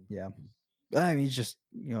this team. Yeah, I mean he's just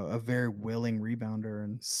a very willing rebounder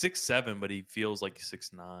and 6'7", but he feels like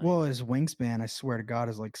 6'9". well, his wingspan, I swear to God,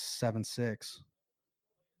 is like 7'6".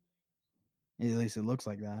 At least it looks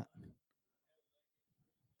like that.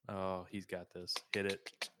 Oh, he's got this. Hit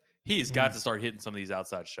it. He's got to start hitting some of these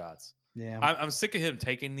outside shots. Yeah, I'm sick of him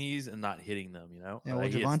taking these and not hitting them. Yeah, well,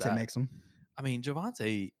 Like, he hits Javante that. makes them. I mean,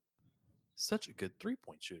 Javante, such a good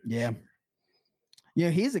 3-point shooter. this Yeah. year. Yeah,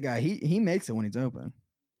 he's a guy. He makes it when he's open.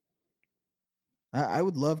 I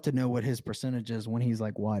would love to know what his percentage is when he's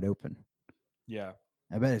like wide open. Yeah.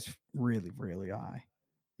 I bet it's really, really high.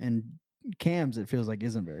 And Cam's, it feels like,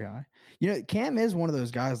 isn't very high. Cam is one of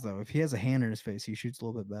those guys, though. If he has a hand in his face, he shoots a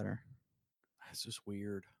little bit better. That's just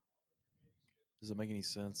weird. Does it make any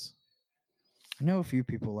sense? I know a few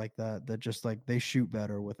people like that just like they shoot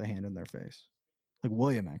better with a hand in their face. Like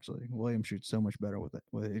William, actually. William shoots so much better with it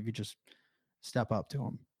if you just step up to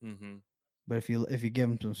him. Mm-hmm. But if you give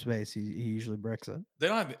him some space, he usually bricks it. They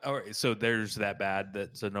don't have. All right, so there's that bad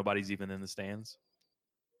that so nobody's even in the stands.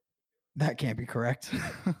 That can't be correct.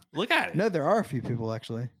 Look at it. No, there are a few people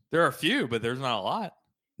actually. There are a few, but there's not a lot.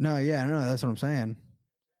 No, yeah, no, that's what I'm saying.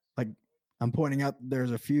 Like I'm pointing out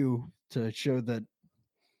there's a few to show that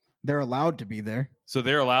they're allowed to be there. So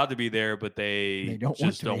they're allowed to be there, but they don't want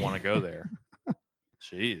just to don't be. want to go there.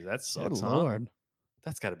 Jeez, that sucks. Good Huh? Lord.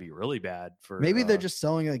 That's got to be really bad for. Maybe they're just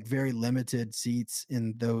selling like very limited seats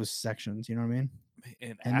in those sections. You know what I mean?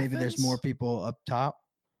 And maybe there's more people up top.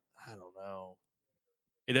 I don't know.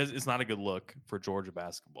 It is. It's not a good look for Georgia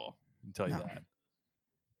basketball. I can tell you No. that.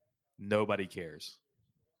 Nobody cares.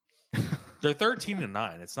 They're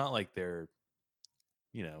 13-9. It's not like they're,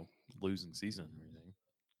 losing season or anything.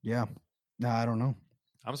 Yeah. No, I don't know.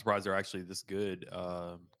 I'm surprised they're actually this good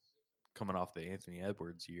coming off the Anthony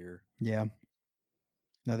Edwards year. Yeah.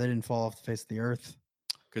 No, they didn't fall off the face of the earth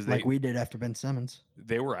Because like we did after Ben Simmons.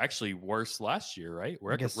 they were actually worse last year, right?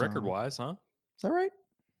 guess so. Record wise, huh? Is that right?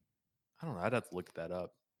 I don't know. I'd have to look that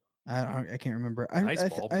up. I can't remember. Nice I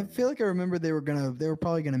ball feel like I remember they were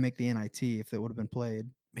probably gonna make the NIT if it would have been played.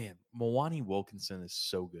 Man, Milwaukee Wilkinson is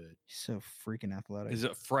so good. He's so freaking athletic. He's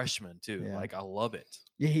a freshman too. Yeah. Like I love it.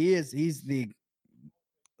 Yeah, he is. He's the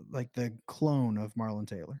clone of Marlon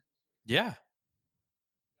Taylor. Yeah.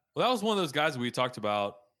 Well, that was one of those guys we talked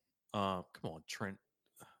about. Come on, Trent.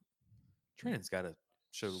 Trenton's got to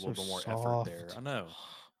show a little bit more effort there. I know.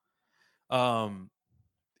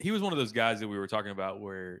 He was one of those guys that we were talking about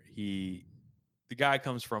where the guy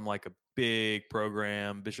comes from like a big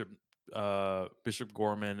program, Bishop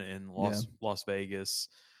Gorman in Las Vegas.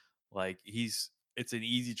 Like it's an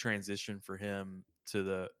easy transition for him to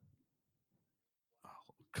the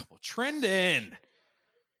come on, Trendon.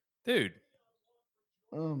 Dude.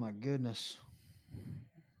 Oh my goodness.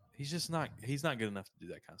 He's not good enough to do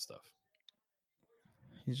that kind of stuff.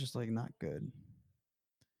 He's just like not good.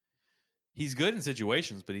 He's good in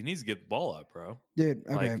situations, but he needs to get the ball up, bro. Dude,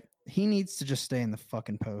 okay. Like- he needs to just stay in the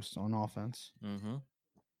fucking post on offense. Mm-hmm.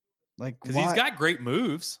 Like, Because he's got great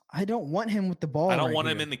moves. I don't want him with the ball. I don't right want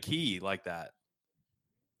him here. in the key like that.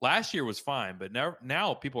 Last year was fine, but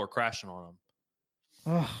now people are crashing on him.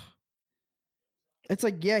 Ugh. It's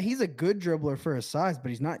like, yeah, he's a good dribbler for his size, but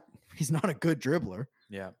he's not a good dribbler.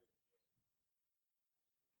 Yeah.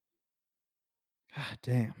 God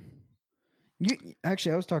damn.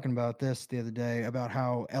 Actually, I was talking about this the other day about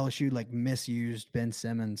how LSU like misused Ben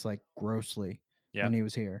Simmons like grossly when he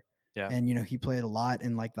was here. Yeah. And he played a lot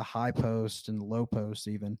in like the high post and the low post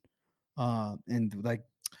even. And like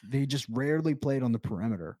they just rarely played on the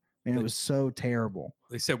perimeter. And it was so terrible.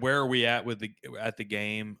 They said, where are we at at the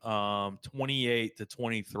game?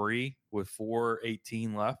 28-23 with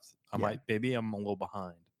 4:18 left. Maybe I'm a little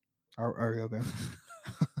behind. Are you okay?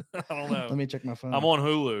 I don't know. Let me check my phone. I'm on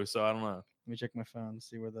Hulu, so I don't know. Let me check my phone to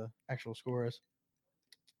see where the actual score is.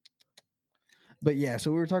 But yeah,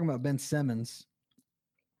 so we were talking about Ben Simmons.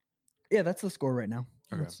 Yeah, that's the score right now.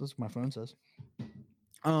 Okay. That's what my phone says.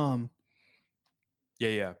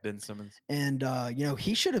 Yeah, Ben Simmons. And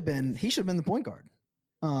he should have been the point guard.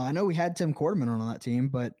 I know we had Tim Quarterman on that team,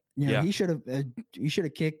 but he should have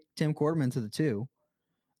kicked Tim Quarterman to the 2,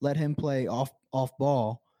 let him play off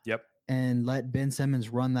ball. Yep. and let Ben Simmons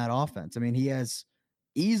run that offense. I mean, he has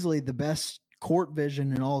easily the best court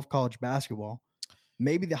vision in all of college basketball,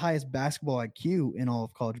 maybe the highest basketball IQ in all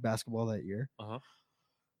of college basketball that year.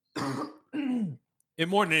 And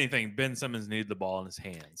more than anything, Ben Simmons needed the ball in his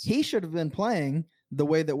hands. He should have been playing the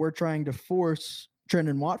way that we're trying to force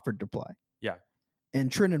Trendon Watford to play. Yeah. And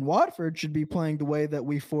Trendon Watford should be playing the way that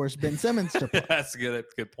we force Ben Simmons to play. That's a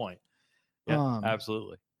good point. Yeah,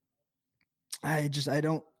 absolutely. I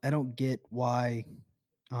don't get why.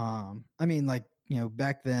 I mean, like,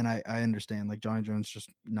 back then I understand, like, Johnny Jones just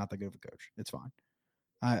not that good of a coach. It's fine.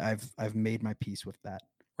 I've made my peace with that.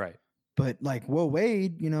 Right. But like Will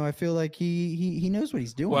Wade, I feel like he knows what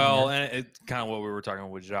he's doing. Well, here. and it's kind of what we were talking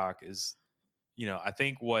with Jacques is, I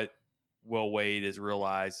think what Will Wade has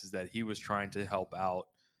realized is that he was trying to help out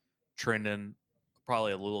Trendon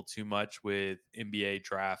probably a little too much with NBA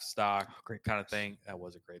draft stock kind of thing. That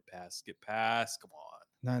was a great pass. Get past. Come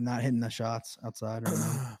on. Not hitting the shots outside.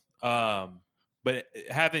 But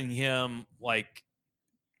having him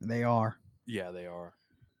they are. Yeah, they are.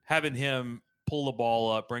 Having him pull the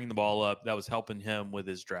ball up, bring the ball up, that was helping him with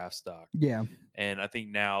his draft stock. Yeah. And I think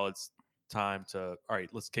now it's time to, all right,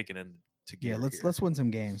 let's kick it into gear. Yeah, let's win some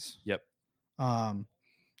games. Yep. And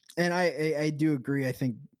I do agree. I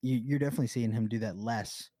think you're definitely seeing him do that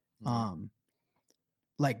less.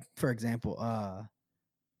 Like, for example,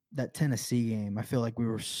 that Tennessee game, I feel like we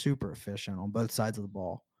were super efficient on both sides of the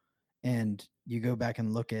ball. And you go back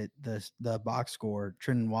and look at the box score,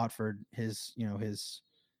 Trendon Watford, his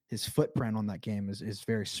footprint on that game is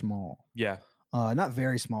very small. Yeah. Not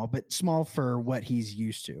very small, but small for what he's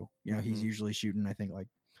used to. He's usually shooting, I think, like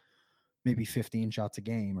maybe 15 shots a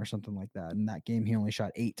game or something like that. And that game, he only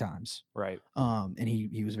shot 8 times. Right. And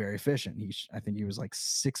he was very efficient. I think he was like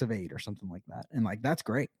 6 of 8 or something like that. And like, that's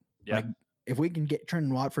great. Yeah. Like, if we can get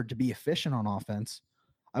Trendon Watford to be efficient on offense,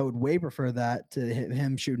 I would way prefer that to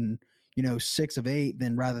him shooting, 6 of 8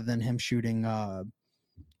 than rather than him shooting,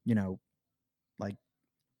 like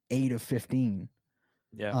 8 of 15.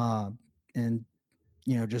 Yeah. And,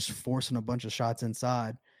 just forcing a bunch of shots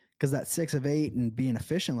inside, because that 6 of 8 and being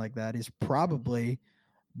efficient like that is probably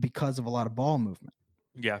because of a lot of ball movement.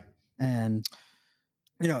 Yeah. And,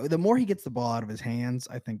 the more he gets the ball out of his hands,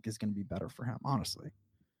 I think is going to be better for him, honestly.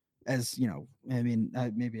 As, I mean,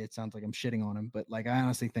 maybe it sounds like I'm shitting on him, but like, I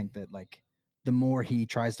honestly think that like the more he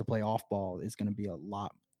tries to play off ball is going to be a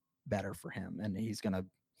lot better for him. And he's going to,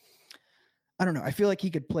 I don't know. I feel like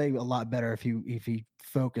he could play a lot better if he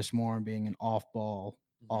focused more on being an off ball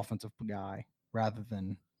offensive guy rather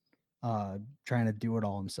than trying to do it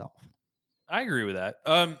all himself. I agree with that.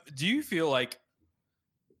 Do you feel like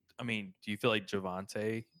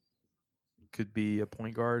Javonte could be a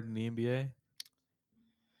point guard in the NBA?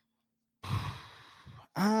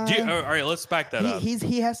 All right, let's back that up.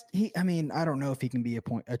 I mean, I don't know if he can be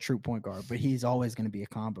a true point guard, but he's always going to be a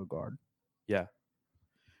combo guard. Yeah.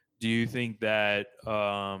 Do you think that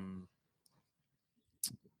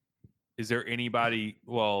is there anybody?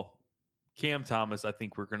 Well, Cam Thomas, I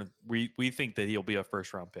think we think that he'll be a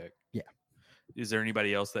first round pick. Yeah. Is there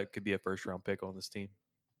anybody else that could be a first round pick on this team?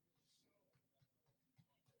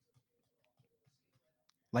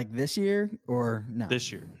 Like this year or no?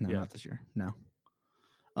 This year. No, yeah. not this year. No.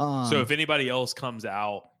 So if anybody else comes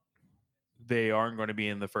out, they aren't going to be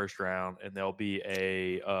in the first round, and they'll be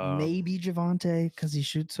maybe Javonte because he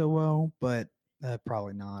shoots so well, but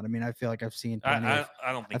probably not. I mean, I feel like I've seen plenty I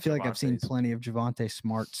don't think I feel like I've seen plenty of Javonte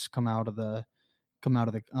Smarts come out of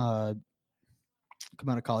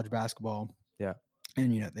college basketball. Yeah.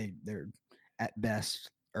 And they're at best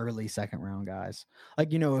early second round guys. Like,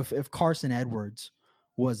 if Carson Edwards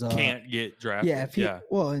was can't get drafted. Yeah,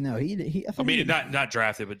 well, no, he I mean, not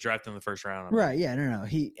drafted, but drafted in the first round. Right. Yeah. No.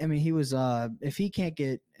 He was. If he can't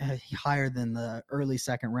get higher than the early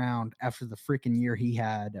second round after the freaking year he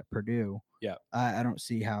had at Purdue, yeah, I don't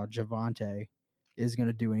see how Javonte is going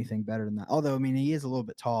to do anything better than that. Although, I mean, he is a little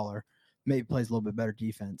bit taller, maybe plays a little bit better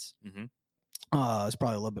defense. Mm-hmm. Is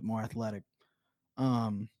probably a little bit more athletic.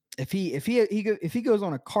 If he goes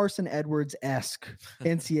on a Carson Edwards-esque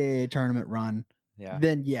NCAA tournament run. Yeah.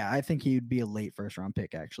 Then I think he would be a late first round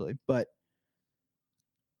pick actually, but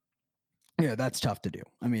that's tough to do.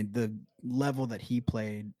 I mean, the level that he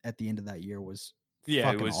played at the end of that year was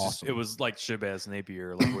it was awesome. It was like Shabazz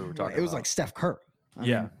Napier, like we were talking. It was about. like Steph Curry. I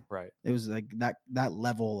mean, right. It was like that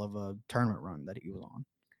level of a tournament run that he was on.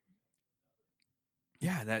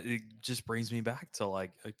 Yeah, that it just brings me back to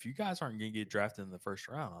like, if you guys aren't going to get drafted in the first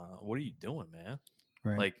round, what are you doing, man?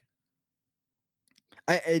 Right. Like.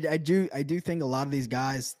 I do think a lot of these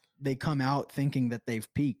guys, they come out thinking that they've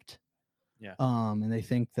peaked. Yeah. And they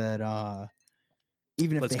think that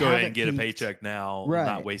even if let's they go ahead and haven't get a peaked- paycheck now and Right.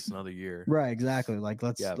 not waste another year. Right, exactly. Like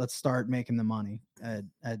Yeah. let's start making the money at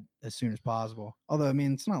as soon as possible. Although I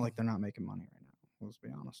mean, it's not like they're not making money right now. Let's be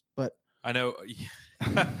honest. But I know.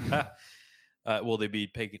 Will they be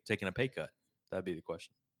taking a pay cut? That'd be the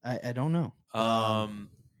question. I don't know.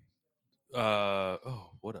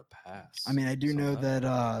 Oh, what a pass! I mean, I do know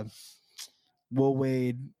that Will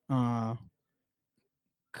Wade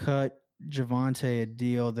cut Javante a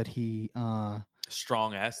deal that he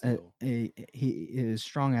strong ass deal he his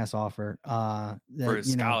strong ass offer that, for his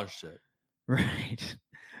you know, scholarship, right?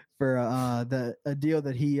 For a deal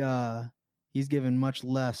that he's given much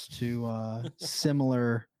less to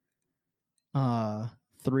similar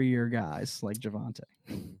 3-year guys like Javante.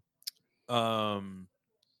 Oh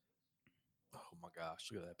my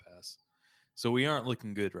gosh, look at that pass. So we aren't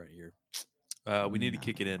looking good right here. We need to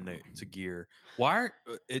kick it into gear. Why are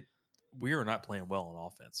we are not playing well on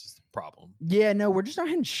offense is the problem. Yeah, no, we're just not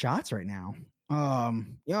hitting shots right now.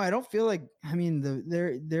 You know, I don't feel like, I mean,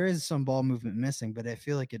 there is some ball movement missing, but I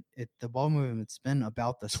feel like the ball movement's been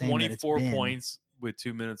about the same. 24 points with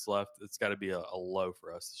 2 minutes left. It's got to be a low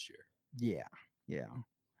for us this year. Yeah.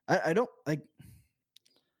 I don't like. I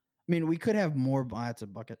mean, we could have more. That's a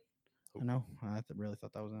bucket. I know. I really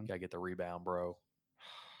thought that was in. Gotta get the rebound, bro.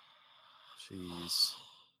 Jeez.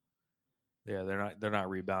 Yeah, they're not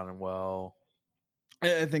rebounding well.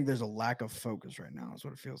 I think there's a lack of focus right now. Is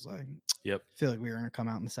what it feels like. Yep. I feel like we were gonna come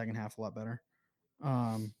out in the second half a lot better.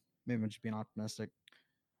 Maybe I'm just being optimistic.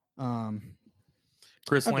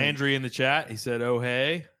 Chris okay. Landry in the chat. He said, "Oh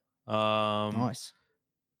hey." Nice.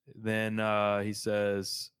 Then he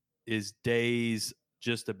says, "Is Days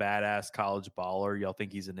just a badass college baller? Y'all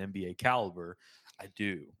think he's an NBA caliber?" I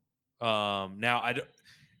do. Now I don't.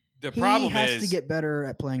 The problem he has is to get better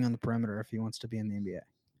at playing on the perimeter if he wants to be in the NBA.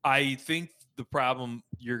 I think the problem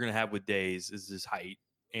you're going to have with Days is his height,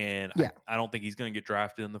 and yeah. I don't think he's going to get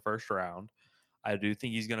drafted in the first round. I do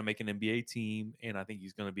think he's going to make an NBA team, and I think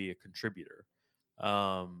he's going to be a contributor.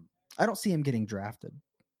 I don't see him getting drafted.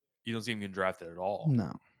 You don't see him getting drafted at all.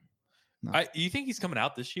 No. You think he's coming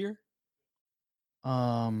out this year?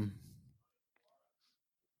 Sheesh.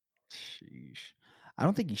 I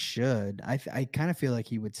don't think he should. I kind of feel like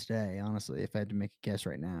he would stay, honestly, if I had to make a guess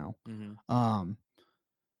right now. Mm-hmm.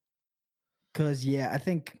 Because I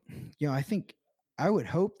think I would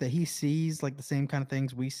hope that he sees like the same kind of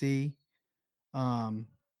things we see,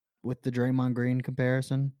 with the Draymond Green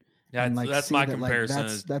comparison. Yeah, and, like, that's see my that, comparison.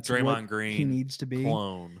 Like, that's Draymond what Green he needs to be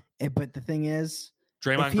clone. But the thing is,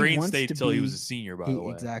 Draymond Green stayed until he was a senior. By the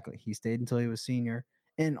way, exactly, he stayed until he was senior.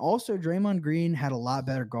 And also, Draymond Green had a lot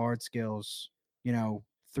better guard skills, you know,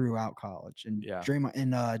 throughout college. And Draymond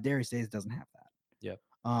and Darius Days doesn't have that. Yep.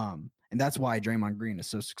 And that's why Draymond Green is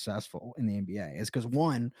so successful in the NBA. Is because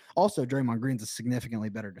also Draymond Green's a significantly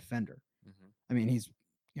better defender. Mm-hmm. I mean, he's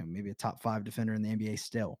maybe a top 5 defender in the NBA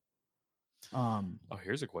still.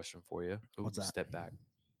 Here's a question for you. What's that? Step back.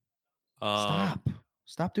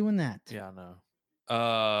 Stop doing that. Yeah, I know.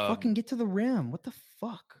 Fucking get to the rim. What the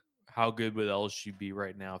fuck? How good would LSU be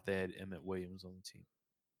right now if they had Emmett Williams on the team?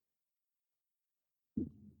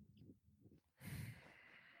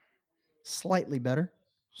 Slightly better.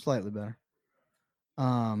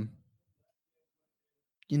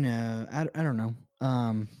 You know, I don't know.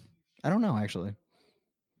 I don't know actually.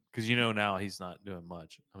 Because now he's not doing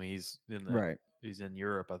much. I mean, he's in he's in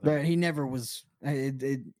Europe, I think. Right. He never was.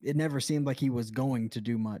 It never seemed like he was going to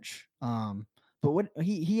do much. But what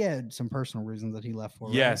he had some personal reasons that he left for.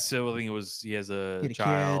 Yes, right? So I think it was he has a kid,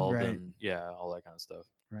 child right. and all that kind of stuff.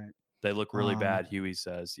 Right. They look really bad. Huey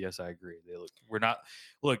says, "Yes, I agree. We're not.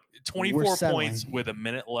 Look, 24 points with a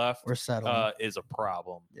minute left. We're settling. Is a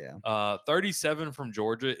problem. Yeah. 37 from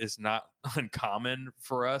Georgia is not uncommon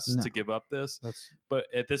for us to give up this. But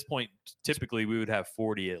at this point, typically we would have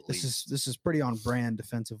 40 at least. This is pretty on brand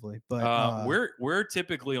defensively. But we're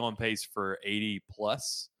typically on pace for 80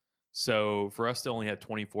 plus. So for us to only have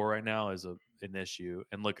 24 right now is an issue.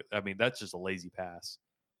 And look, I mean, that's just a lazy pass.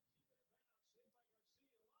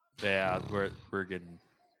 Yeah, we're getting.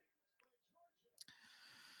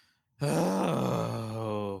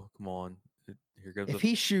 Oh, come on! Here goes. If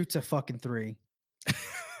he shoots a fucking 3,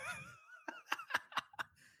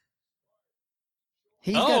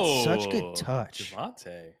 he's got such good touch.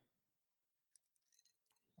 Javante.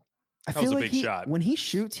 I feel like big shot. When he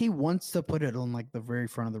shoots, he wants to put it on like the very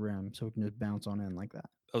front of the rim, so it can just bounce on in like that.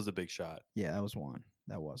 That was a big shot. Yeah, that was one.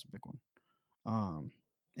 That was a big one.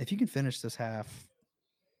 If you can finish this half,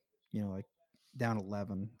 like down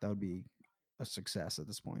 11, that would be a success at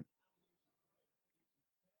this point.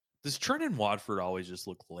 Does Trenton Watford always just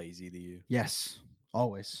look lazy to you? Yes,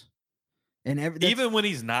 always. And even when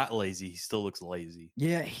he's not lazy, he still looks lazy.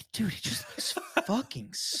 Yeah, dude, he just looks fucking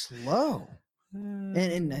slow.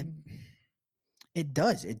 And it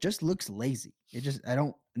does. It just looks lazy. I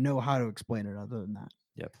don't know how to explain it other than that.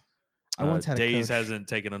 Yep. I once had a Days coach. hasn't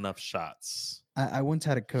taken enough shots. I once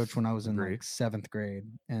had a coach when I was in Agree. like 7th grade,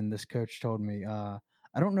 and this coach told me, I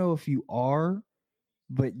don't know if you are,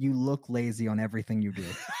 but you look lazy on everything you do.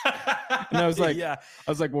 And I was like, yeah.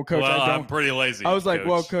 I was like, well, coach, Well, I don't. I'm pretty lazy. I was like,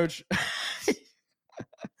 well, Coach.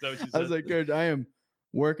 coach. I was like, coach, I am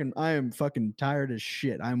working. I am fucking tired as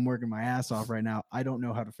shit. I'm working my ass off right now. I don't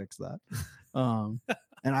know how to fix that. And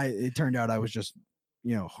it turned out I was just,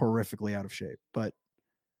 horrifically out of shape. But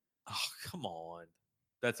Oh, come on.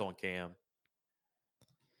 That's on cam.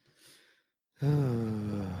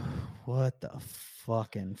 what the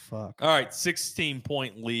fucking fuck? All right,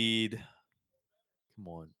 16-point lead. Come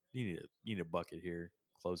on. You need a bucket here.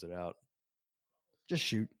 Close it out. Just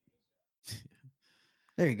shoot.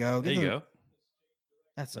 There you go. There you go.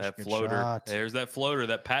 That's such a That good floater. shot. There's that floater,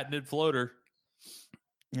 that patented floater.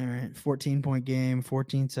 All right, 14-point game,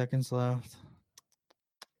 14 seconds left.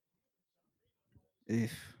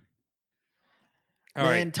 Oof. All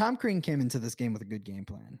right. And Tom Crean came into this game with a good game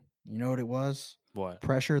plan. You know what it was? What?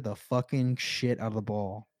 Pressure the fucking shit out of the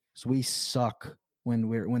ball. So we suck when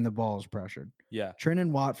the ball is pressured. Yeah.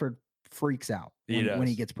 Trenton Watford freaks out when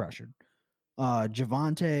he does. gets pressured.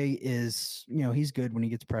 Javante is, he's good when he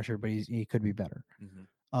gets pressured, but he could be better.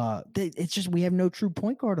 It's just we have no true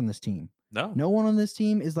point guard on this team. No one on this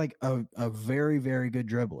team is like a very, very good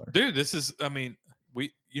dribbler. Dude, this is, I mean,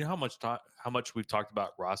 you know how much we've talked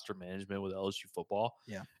about roster management with LSU football.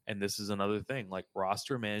 Yeah. And this is another thing, like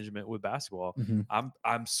roster management with basketball. Mhm.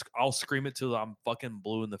 I'll scream it till I'm fucking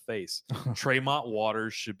blue in the face. Tremont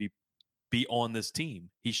Waters should be on this team.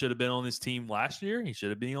 He should have been on this team last year. He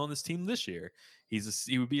should have been on this team this year.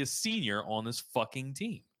 He would be a senior on this fucking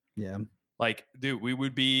team. Yeah. Like, dude, we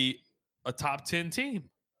would be a top 10 team.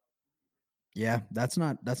 Yeah, that's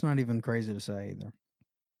not even crazy to say either.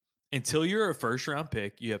 Until you're a first round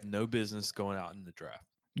pick, you have no business going out in the draft.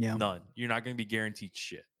 Yeah. None. You're not going to be guaranteed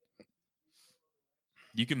shit.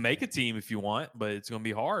 You can make a team if you want, but it's going to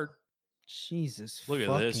be hard. Jesus. Look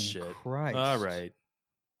at this shit. Christ. All right.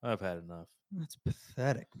 I've had enough. That's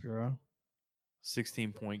pathetic, bro.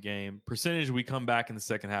 16-point game. Percentage, we come back in the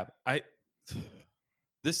second half.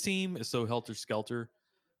 This team is so helter-skelter.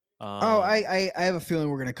 I have a feeling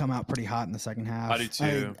we're going to come out pretty hot in the second half. I do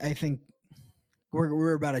too. I think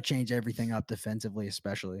we're about to change everything up defensively,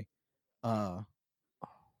 especially. And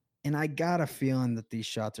I got a feeling that these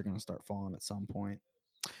shots are going to start falling at some point.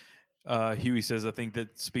 Huey says, I think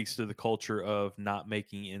that speaks to the culture of not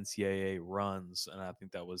making NCAA runs. And I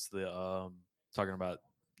think that was the talking about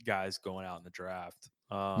guys going out in the draft.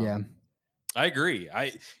 Yeah. I agree.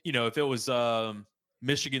 If it was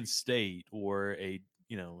Michigan State or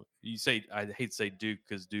you say, I hate to say Duke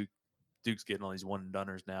because Duke's getting all these one and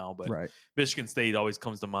doners now, but Right. Michigan State always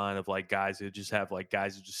comes to mind of like guys who just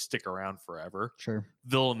stick around forever. Sure.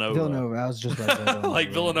 Villanova. I was just about to say Villanova.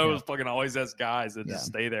 Like Villanova Yeah. fucking always has guys that just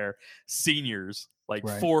stay there. Seniors, like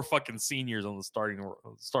Right. 4 fucking seniors on the starting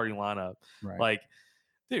lineup. Right. Like,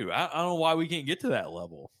 dude, I don't know why we can't get to that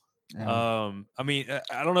level. Yeah. I mean,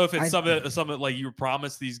 I don't know if it's something like you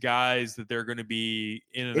promised these guys that they're going to be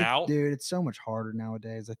in and out. Dude, it's so much harder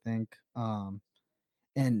nowadays, I think.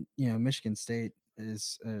 And Michigan State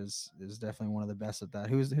is definitely one of the best at that.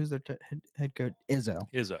 Who's their head coach? Izzo.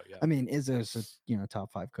 Izzo, yeah. I mean, Izzo's a top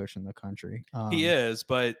 5 coach in the country. He is,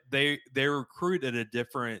 but they recruited a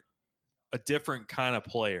different kind of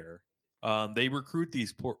player. They recruit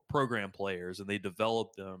these program players and they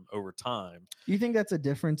develop them over time. You think that's a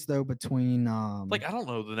difference though between like I don't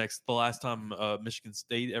know the last time Michigan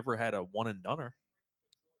State ever had a one and doneer.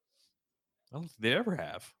 I don't think they ever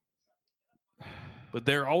have. But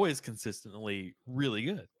they're always consistently really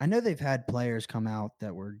good. I know they've had players come out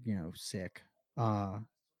that were, sick. And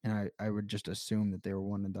I would just assume that they were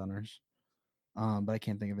one and doners. But I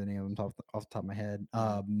can't think of any of them off the top of my head.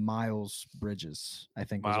 Miles Bridges, I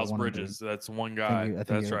think. Miles Bridges, that's one guy.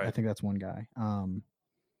 That's right. I think that's one guy.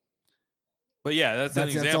 But yeah, that's an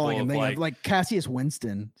example all I can of think of. Like Cassius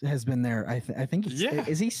Winston has been there. I think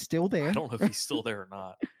is he still there? I don't know if he's still there or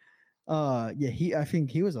not. I think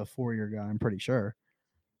he was a 4-year guy. I'm pretty sure.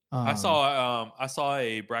 I saw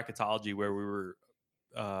a bracketology where we were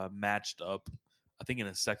matched up, I think in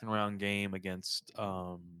a second round game against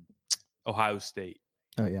Ohio State.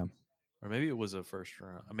 Oh yeah. Or maybe it was a first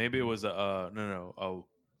round. Maybe it was I don't know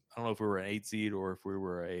if we were an 8 seed or if we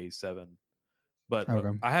were a 7. But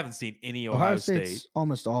Okay. I haven't seen any Ohio State's State.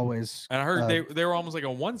 almost always. And I heard they were almost like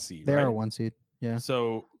a 1 seed. They right? are a 1 seed. Yeah.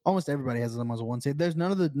 So almost everybody has them as a 1 seed. There's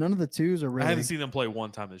none of the twos are really. I haven't seen them play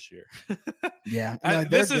one time this year. Yeah,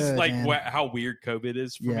 this is good, like man. how weird COVID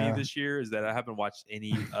is for me Yeah. this year. Is that I haven't watched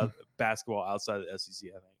any basketball outside of the SEC.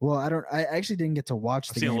 I think. Well, I actually didn't get to watch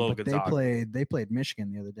I've the seen a game, little but Gonzaga. they played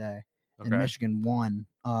Michigan the other day, and Okay. Michigan won.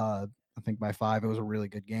 I think by 5. It was a really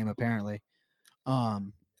good game, apparently.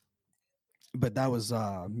 But that was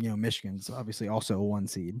Michigan's obviously also a 1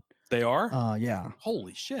 seed. They are. Yeah.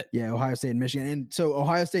 Holy shit. Yeah, Ohio State and Michigan, and so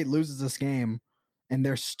Ohio State loses this game, and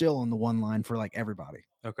they're still on the 1 line for like everybody.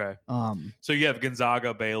 Okay. So you have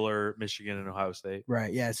Gonzaga, Baylor, Michigan, and Ohio State.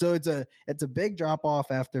 Right. Yeah. So it's a big drop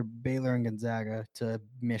off after Baylor and Gonzaga to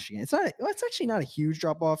Michigan. It's actually not a huge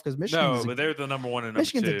drop off because Michigan. No, but they're the number 1 and number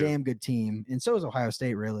Michigan's 2. a damn good team, and so is Ohio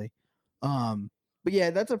State, really. But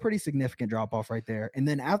yeah, that's a pretty significant drop off right there. And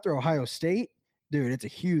then after Ohio State, dude, it's a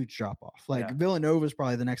huge drp off. Like Yeah. Villanova's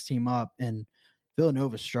probably the next team up, and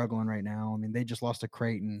Villanova's struggling right now. I mean, they just lost to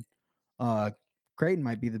Creighton. Creighton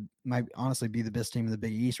might honestly be the best team in the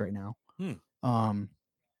Big East right now.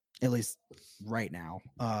 At least right now.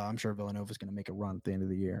 I'm sure Villanova's going to make a run at the end of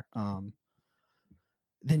the year.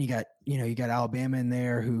 Then you got Alabama in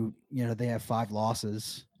there who, they have 5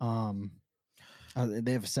 losses.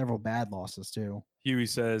 They have several bad losses too. Huey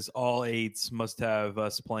says all 8s must have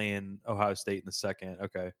us playing Ohio State in the second.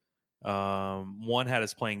 Okay. One had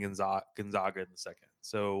us playing Gonzaga in the second.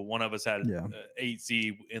 So one of us had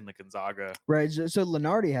 8C in the Gonzaga. Right. So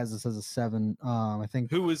Lenardi has this as a 7. I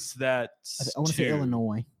think. Who was that? I want to say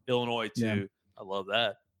Illinois. Illinois too. Yeah. I love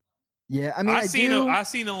that. Yeah, I mean, I've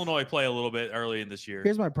seen Illinois play a little bit early in this year.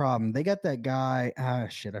 Here's my problem. They got that guy. I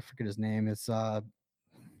forget his name. It's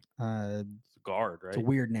guard, right? It's a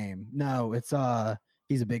weird name. No, it's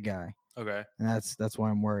he's a big guy. Okay. And that's why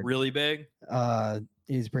I'm worried. Really big?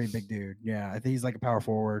 He's a pretty big dude. Yeah, I think he's like a power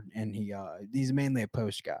forward, and he's mainly a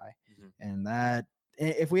post guy. And that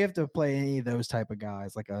if we have to play any of those type of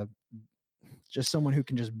guys, like just someone who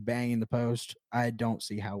can just bang in the post, I don't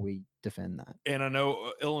see how we defend that. And I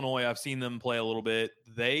know Illinois, I've seen them play a little bit.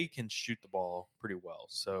 They can shoot the ball pretty well.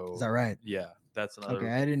 So Is that right? Yeah, that's another. Okay,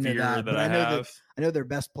 I didn't know fear that, but I have. I know their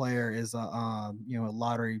best player is a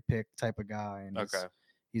lottery pick type of guy, and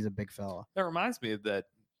he's a big fella. That reminds me of that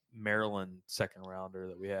Maryland second rounder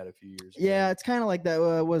that we had a few years ago. Yeah, it's kind of like that.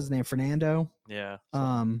 What was his name? Fernando. Yeah.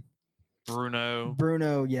 Bruno.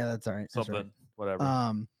 Yeah, that's all right. That's Something. right.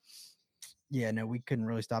 Whatever. Yeah, no, we couldn't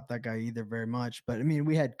really stop that guy either very much. But I mean,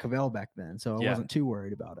 we had Cavell back then, so I wasn't too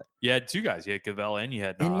worried about it. You had 2 guys. You had Cavell and you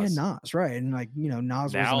had Nas. And you had Nas, right? And Nas now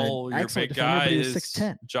was an your excellent big defender, guy but he was is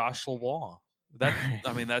 6'10". Josh LeBlanc. That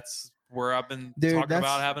I mean, that's where I've been Dude, talking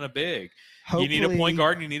about having a big. You need a point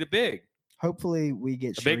guard and you need a big. Hopefully, we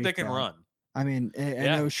get a big Sharif that can back. run. I mean, I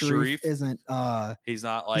know Sharif isn't. He's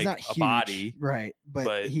not like a huge, body, right?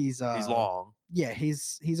 But he's long. Yeah,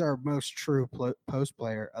 he's our most true post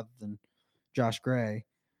player other than Josh Gray,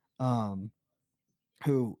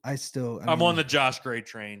 who I'm on the Josh Gray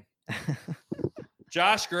train.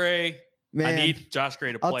 Josh Gray. Man, I need Josh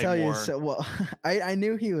Gray to play more. I'll tell you. So, well, I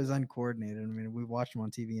knew he was uncoordinated. I mean, we've watched him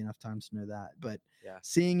on TV enough times to know that. But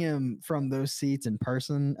seeing him from those seats in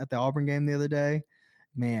person at the Auburn game the other day,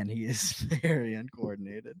 man, he is very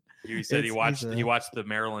uncoordinated. He said he watched the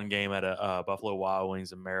Maryland game at a Buffalo Wild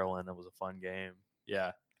Wings in Maryland. It was a fun game.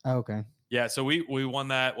 Yeah. Oh, okay. Yeah. So we won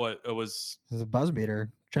that. What it was? It was a buzz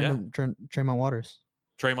beater. Tremont Waters.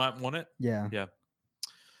 Tremont won it. Yeah. Yeah.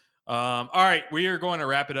 All right, we are going to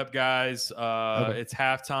wrap it up, guys. It's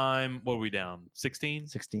halftime. What are we down? 16?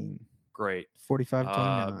 16. Great.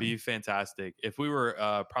 45-29. Be fantastic. If we were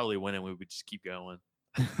probably winning, we would just keep going.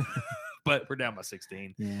 But we're down by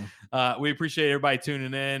 16. Yeah. We appreciate everybody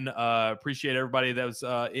tuning in. Appreciate everybody that was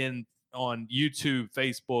in on YouTube,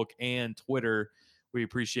 Facebook, and Twitter. We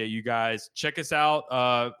appreciate you guys. Check us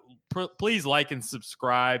out. Please like and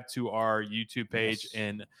subscribe to our YouTube page. Yes.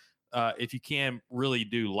 And if you can, really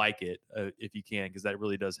do like it if you can, because that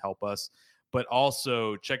really does help us. But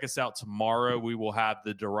also check us out tomorrow. We will have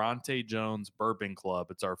the Durante Jones Bourbon Club.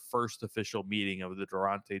 It's our first official meeting of the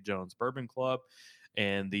Durante Jones Bourbon Club.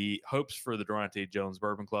 And the hopes for the Durante Jones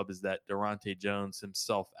Bourbon Club is that Durante Jones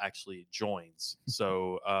himself actually joins.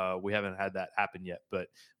 So we haven't had that happen yet, but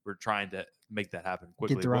we're trying to make that happen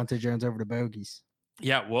quickly. Get Durante Jones over to Bogies.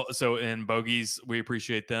 Yeah, well, so in Bogies, we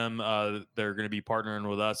appreciate them. They're going to be partnering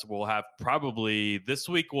with us. We'll have probably this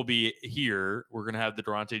week we'll be here. We're going to have the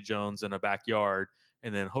Durante Jones in a backyard,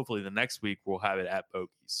 and then hopefully the next week we'll have it at Bogies.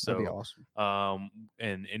 So, that'd be awesome.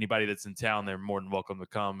 And anybody that's in town, they're more than welcome to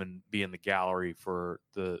come and be in the gallery for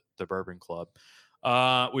the Bourbon Club.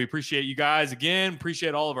 We appreciate you guys again.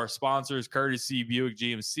 Appreciate all of our sponsors, courtesy Buick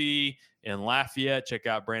GMC in Lafayette. Check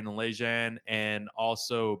out Brandon Lejean, and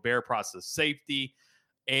also Bear Process Safety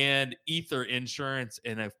and Ether Insurance,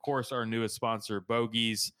 and of course our newest sponsor,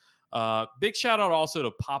 Bogies. Big shout out also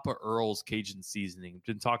to Papa Earl's Cajun Seasoning.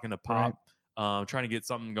 Been talking to Pop, trying to get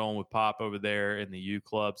something going with Pop over there in the U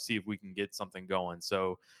Club, see if we can get something going.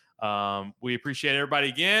 So we appreciate everybody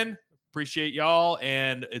again. Appreciate y'all,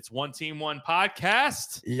 and it's One Team One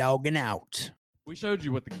Podcast. Logging out. We showed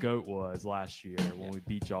you what the GOAT was last year when we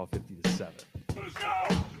beat y'all 50-7. Let's go.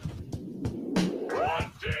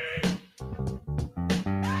 One team.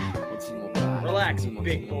 Relax,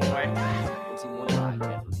 big boy. Team One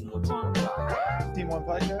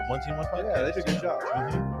Podcast? One Team One Podcast. Yeah, they did a good job.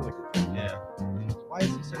 Really good. Yeah. Why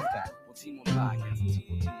is he so fat? One Team One Podcast. One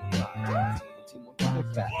Team One Podcast. So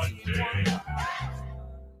fat. One team.